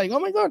was just like, oh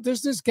my God,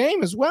 there's this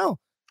game as well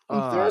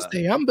on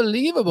Thursday.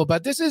 Unbelievable.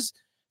 But this is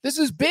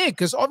big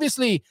because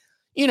obviously,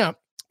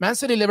 Man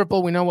City,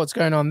 Liverpool, we know what's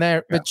going on there.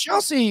 Yeah. But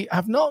Chelsea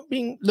have not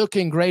been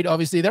looking great,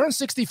 obviously. They're on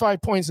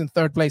 65 points in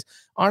third place.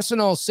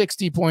 Arsenal,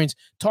 60 points.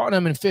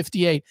 Tottenham in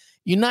 58.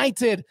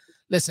 United,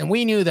 listen,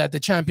 we knew that the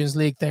Champions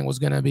League thing was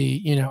going to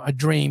be, a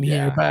dream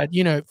here.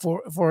 Yeah. But,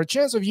 for a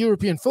chance of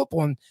European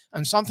football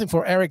and something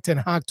for Erik ten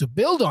Hag to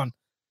build on,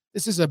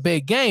 this is a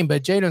big game.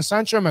 But Jadon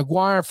Sancho,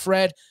 Maguire,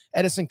 Fred,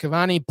 Edison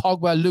Cavani,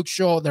 Pogba, Luke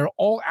Shaw, they're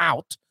all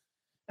out.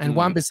 And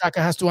Wan-Bissaka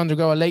has to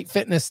undergo a late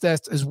fitness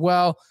test as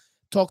well.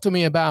 Talk to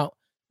me about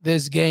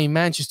this game,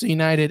 Manchester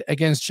United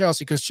against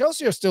Chelsea, because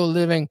Chelsea are still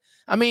living.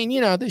 I mean,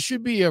 they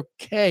should be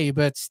okay,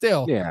 but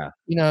still,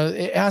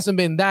 it hasn't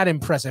been that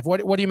impressive.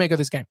 What do you make of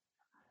this game?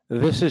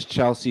 This is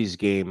Chelsea's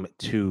game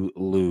to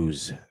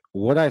lose.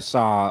 What I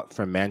saw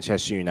from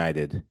Manchester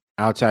United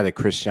outside of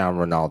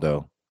Cristiano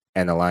Ronaldo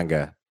and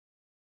Elanga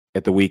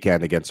at the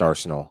weekend against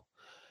Arsenal,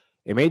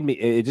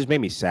 it just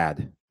made me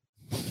sad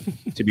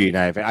to be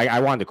United fan. I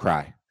wanted to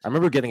cry. I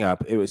remember getting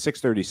up. It was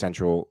 6:30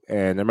 Central,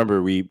 and I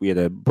remember we had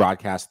a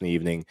broadcast in the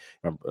evening.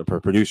 A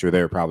producer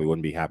there probably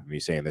wouldn't be happy with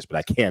me saying this, but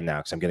I can now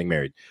because I'm getting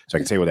married, so I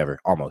can say whatever,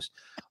 almost.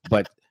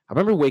 But I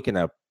remember waking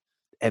up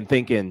and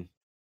thinking,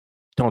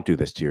 don't do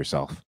this to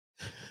yourself.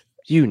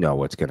 You know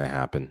what's going to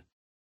happen.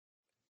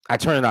 I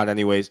turned it on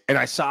anyways, and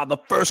I saw the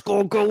first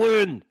goal go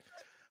in.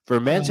 For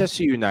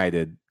Manchester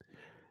United,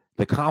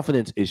 the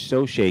confidence is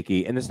so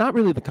shaky, and it's not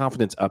really the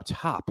confidence up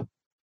top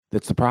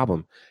that's the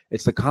problem.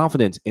 It's the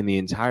confidence in the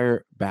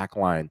entire back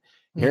line.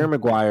 Harry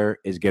Maguire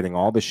is getting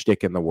all the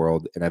shtick in the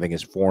world, and I think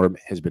his form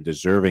has been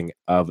deserving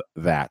of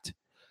that.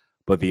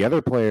 But the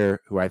other player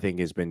who I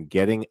think has been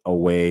getting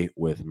away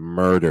with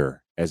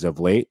murder as of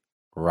late,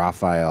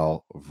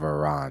 Raphael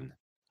Varane.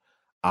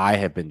 I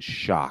have been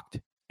shocked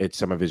at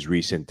some of his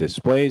recent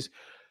displays.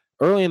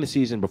 Early in the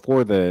season, before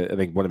I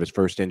think one of his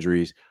first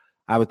injuries,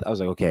 I was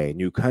like, okay,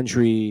 new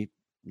country,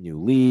 new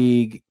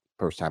league,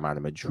 first time out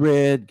of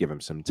Madrid, give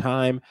him some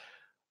time.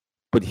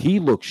 But he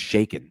looks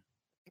shaken.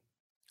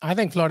 I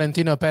think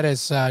Florentino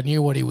Perez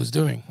knew what he was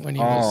doing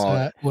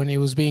when he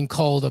was being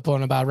called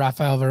upon about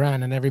Raphael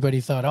Varane, and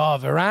everybody thought,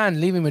 Varane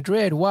leaving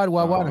Madrid, what?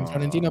 And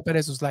Florentino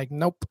Perez was like,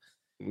 nope,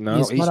 he's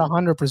not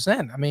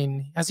 100%. I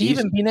mean, has he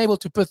even been able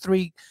to put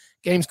 3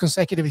 games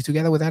consecutively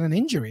together without an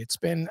injury?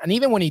 And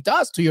even when he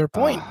does, to your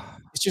point,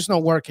 it's just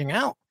not working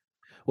out.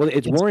 Well,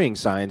 it's worrying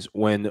signs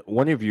when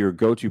one of your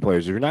go-to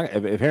players,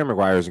 if Harry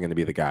Maguire isn't going to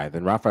be the guy,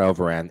 then Raphael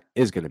Varane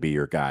is going to be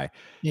your guy.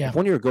 Yeah. If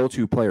one of your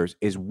go-to players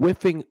is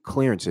whiffing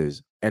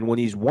clearances, and when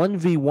he's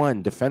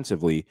 1v1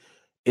 defensively,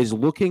 is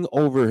looking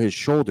over his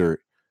shoulder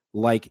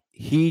like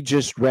he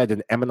just saw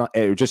an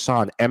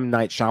M.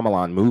 Night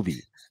Shyamalan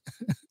movie,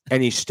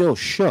 and he's still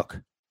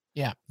shook.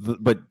 Yeah.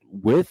 But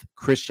with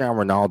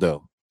Cristiano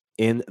Ronaldo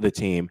in the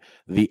team,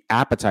 the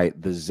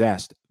appetite, the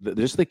zest,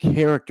 just the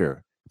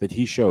character that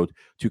he showed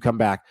to come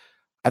back.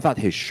 I thought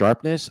his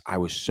sharpness, I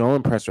was so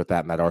impressed with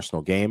that in that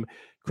Arsenal game.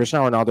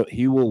 Cristiano Ronaldo,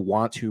 he will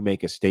want to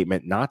make a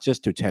statement, not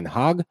just to Ten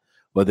Hag,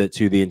 but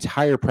to the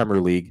entire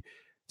Premier League,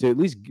 to at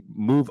least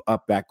move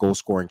up that goal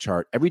scoring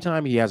chart. Every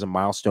time he has a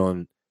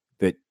milestone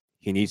that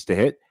he needs to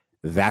hit,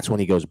 that's when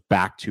he goes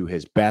back to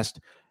his best,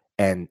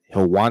 and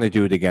he'll want to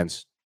do it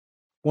against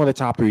one of the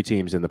top 3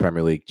 teams in the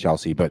Premier League,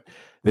 Chelsea. But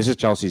this is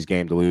Chelsea's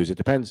game to lose. It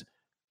depends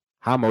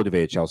how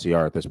motivated Chelsea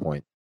are at this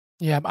point.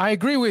 Yeah, I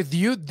agree with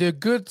you. The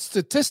good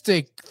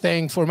statistic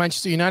thing for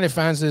Manchester United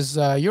fans is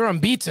you're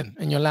unbeaten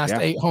in your last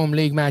 8 home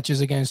league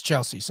matches against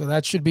Chelsea. So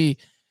that should be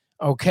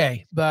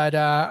okay. But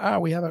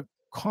we have a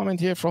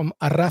comment here from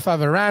Rafa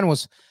Varane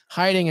was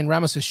hiding in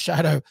Ramos's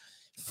shadow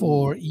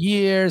for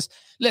years.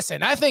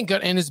 Listen, I think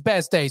in his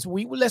best days,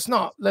 let's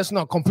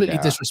not completely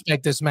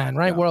disrespect this man,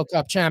 right? Yeah. World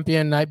Cup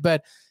champion.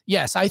 But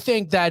yes, I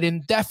think that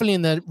definitely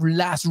in the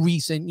last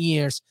recent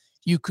years,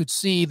 you could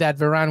see that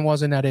Varane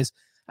wasn't at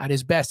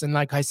his best. And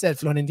like I said,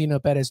 Florentino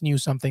Perez knew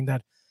something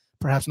that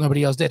perhaps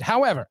nobody else did.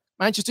 However,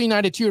 Manchester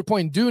United, to your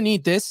point, do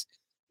need this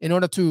in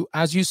order to,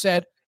 as you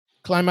said,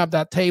 climb up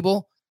that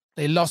table.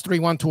 They lost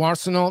 3-1 to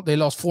Arsenal. They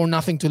lost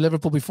 4-0 to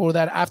Liverpool before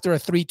that. After a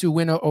 3-2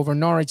 win over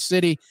Norwich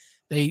City,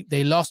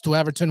 they lost to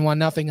Everton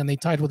 1-0, and they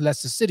tied with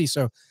Leicester City.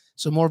 So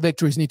more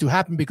victories need to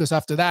happen, because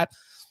after that,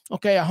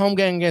 a home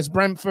game against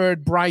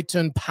Brentford,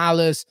 Brighton,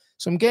 Palace,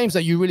 some games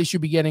that you really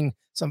should be getting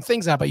some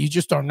things out, but you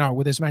just don't know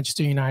with this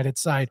Manchester United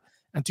side.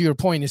 And to your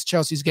point, it's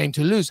Chelsea's game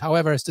to lose.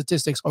 However,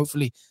 statistics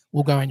hopefully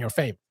will go in your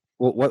favor.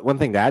 Well, one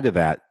thing to add to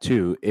that,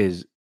 too,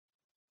 is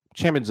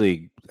Champions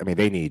League, I mean,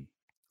 they need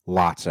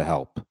lots of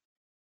help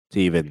to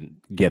even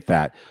get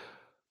that.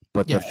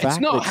 But the fact it's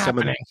not that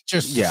happening,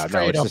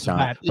 straight off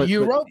the bat.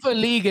 Europa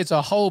League is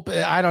a hope.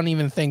 I don't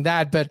even think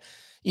that. But,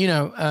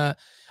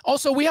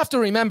 also, we have to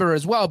remember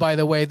as well, by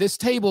the way, this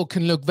table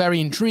can look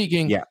very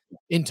intriguing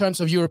in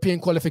terms of European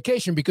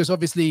qualification, because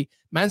obviously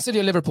Man City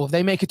or Liverpool, if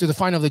they make it to the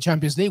final of the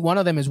Champions League, one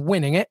of them is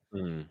winning it.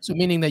 So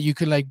meaning that you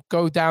could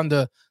go down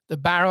the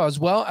barrel as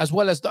well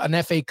as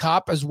an FA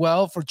Cup as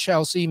well for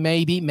Chelsea.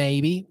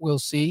 Maybe we'll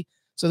see.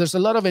 So there's a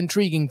lot of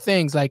intriguing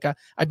things.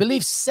 I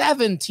believe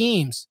 7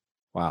 teams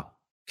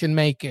can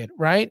make it,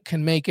 right?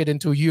 Can make it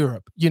into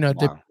Europe,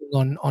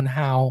 depending on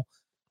how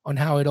on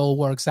how it all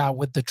works out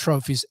with the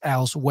trophies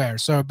elsewhere.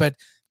 So, but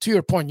to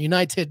your point,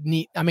 United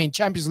need,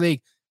 Champions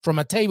League from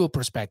a table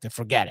perspective,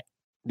 forget it.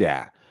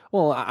 Yeah.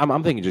 Well,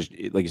 I'm thinking just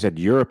like you said,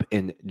 Europe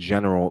in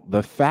general,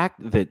 the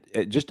fact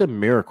that just a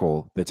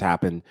miracle that's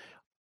happened,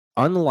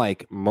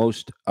 unlike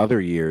most other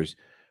years,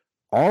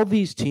 all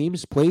these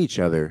teams play each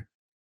other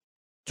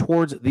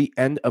towards the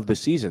end of the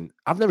season.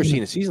 I've never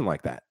seen a season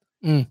like that.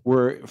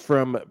 Where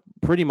from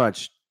pretty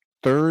much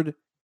 3rd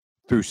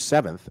through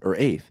 7th or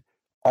 8th,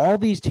 all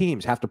these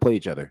teams have to play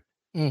each other.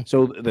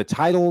 So the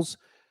titles,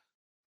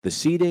 the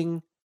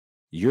seeding,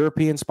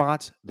 European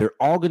spots, they're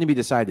all going to be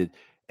decided.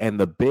 And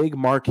the big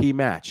marquee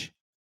match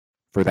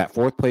for that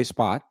 4th place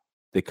spot,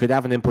 that could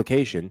have an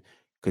implication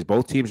because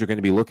both teams are going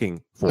to be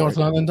looking for North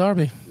London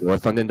Derby.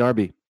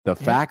 The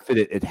fact that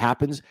it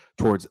happens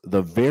towards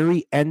the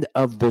very end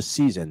of the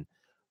season,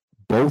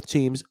 both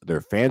teams,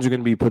 their fans are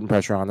going to be putting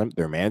pressure on them.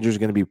 Their managers are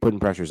going to be putting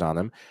pressures on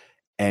them.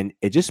 And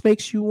it just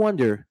makes you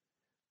wonder.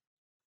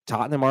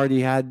 Tottenham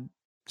already had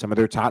some of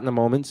their Tottenham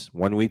moments.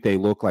 One week they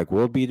look like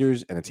world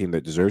beaters and a team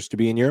that deserves to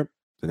be in Europe.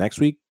 The next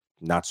week,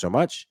 not so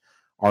much.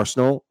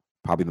 Arsenal,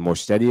 probably the more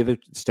steadier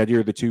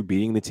of the two,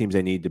 beating the teams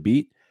they need to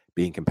beat,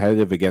 being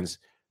competitive against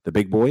the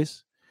big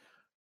boys.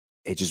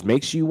 It just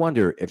makes you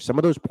wonder if some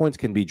of those points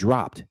can be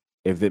dropped,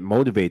 if it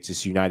motivates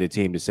this United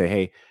team to say,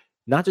 hey,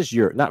 not just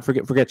Europe, not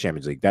forget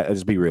Champions League.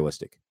 Let's be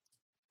realistic.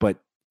 But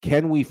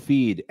can we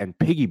feed and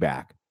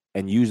piggyback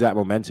and use that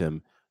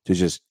momentum to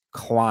just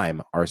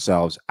climb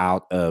ourselves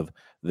out of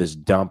this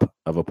dump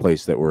of a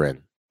place that we're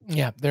in?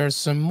 Yeah, there's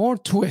some more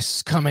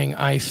twists coming,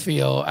 I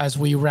feel, as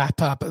we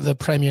wrap up the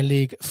Premier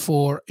League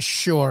for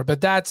sure.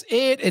 But that's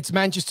it. It's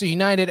Manchester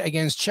United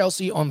against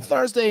Chelsea on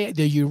Thursday,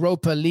 the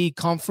Europa League,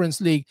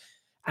 Conference League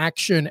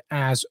action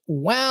as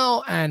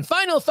well. And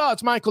final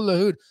thoughts, Michael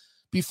Lahoud,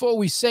 before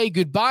we say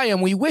goodbye,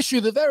 and we wish you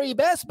the very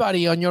best,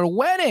 buddy, on your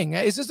wedding.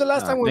 Is this the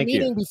last time we're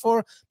meeting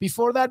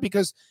before that?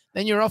 Because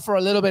then you're off for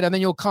a little bit and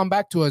then you'll come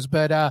back to us.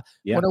 But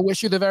want to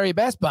wish you the very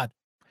best, bud.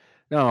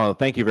 No,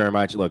 thank you very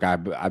much. Look, I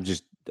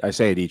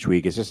say it each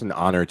week. It's just an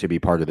honor to be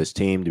part of this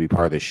team, to be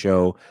part of this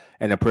show,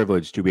 and a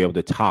privilege to be able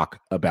to talk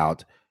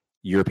about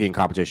European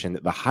competition,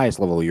 the highest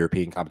level of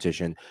European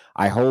competition.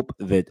 I hope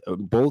that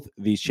both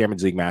these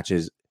Champions League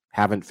matches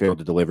haven't failed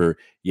to deliver.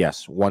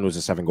 Yes, one was a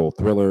 7-goal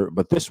thriller,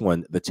 but this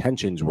one, the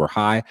tensions were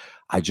high.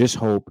 I just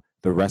hope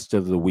the rest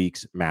of the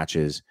week's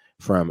matches,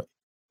 from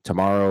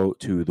tomorrow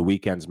to the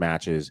weekend's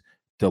matches,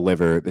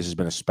 deliver. This has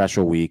been a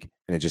special week,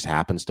 and it just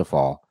happens to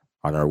fall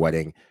on our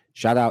wedding.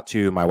 Shout out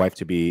to my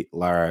wife-to-be,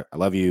 Lara. I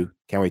love you.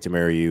 Can't wait to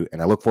marry you,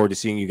 and I look forward to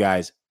seeing you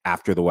guys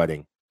after the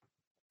wedding.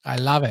 I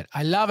love it.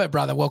 I love it,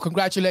 brother. Well,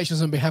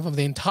 congratulations on behalf of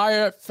the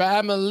entire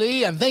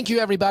family. And thank you,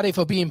 everybody,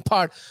 for being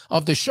part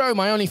of the show.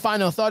 My only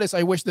final thought is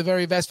I wish the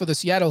very best for the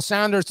Seattle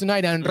Sounders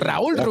tonight. And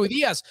Raul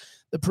Ruidíaz,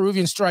 the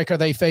Peruvian striker,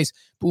 they face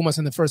Pumas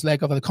in the first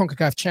leg of the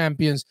CONCACAF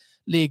Champions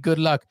League. Good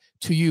luck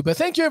to you. But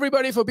thank you,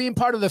 everybody, for being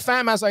part of the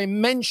fam. As I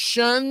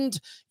mentioned,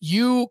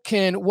 you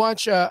can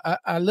watch a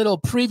little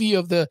preview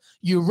of the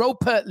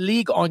Europa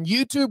League on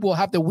YouTube. We'll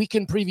have the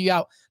weekend preview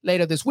out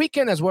later this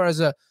weekend, as well as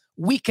a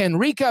weekend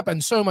recap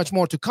and so much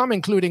more to come,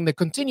 including the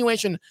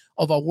continuation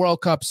of our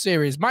World Cup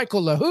series.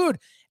 Michael Lahoud,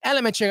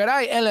 LM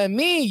Echegaray,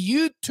 LME,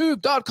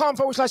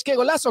 youtube.com/Que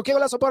Golazo, Que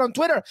Golazo Pod on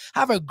Twitter.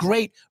 Have a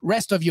great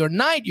rest of your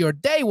night, your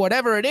day,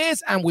 whatever it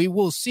is, and we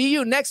will see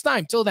you next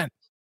time. Till then.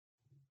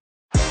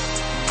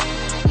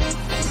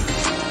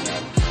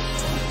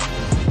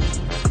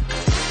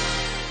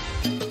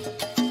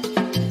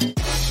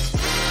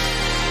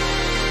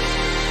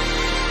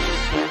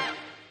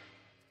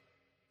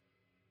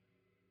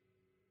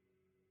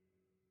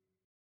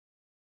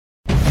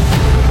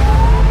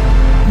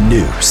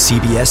 New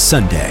CBS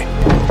Sunday.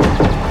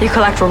 You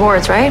collect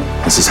rewards, right?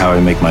 This is how I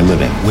make my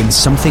living. When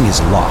something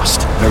is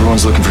lost,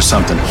 everyone's looking for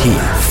something. He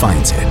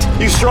finds it.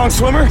 You strong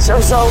swimmer?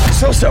 So-so.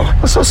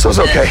 So-so's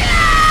okay.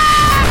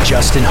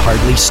 Justin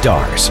Hartley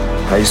stars.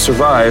 How you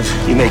survive,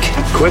 you make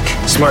quick,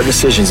 smart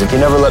decisions, and you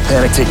never let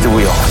panic take the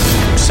wheel.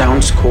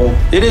 Sounds cool.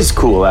 It is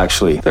cool,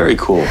 actually. Very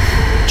cool.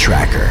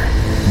 Tracker.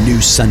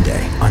 New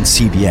Sunday on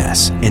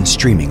CBS and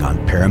streaming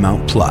on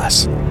Paramount+.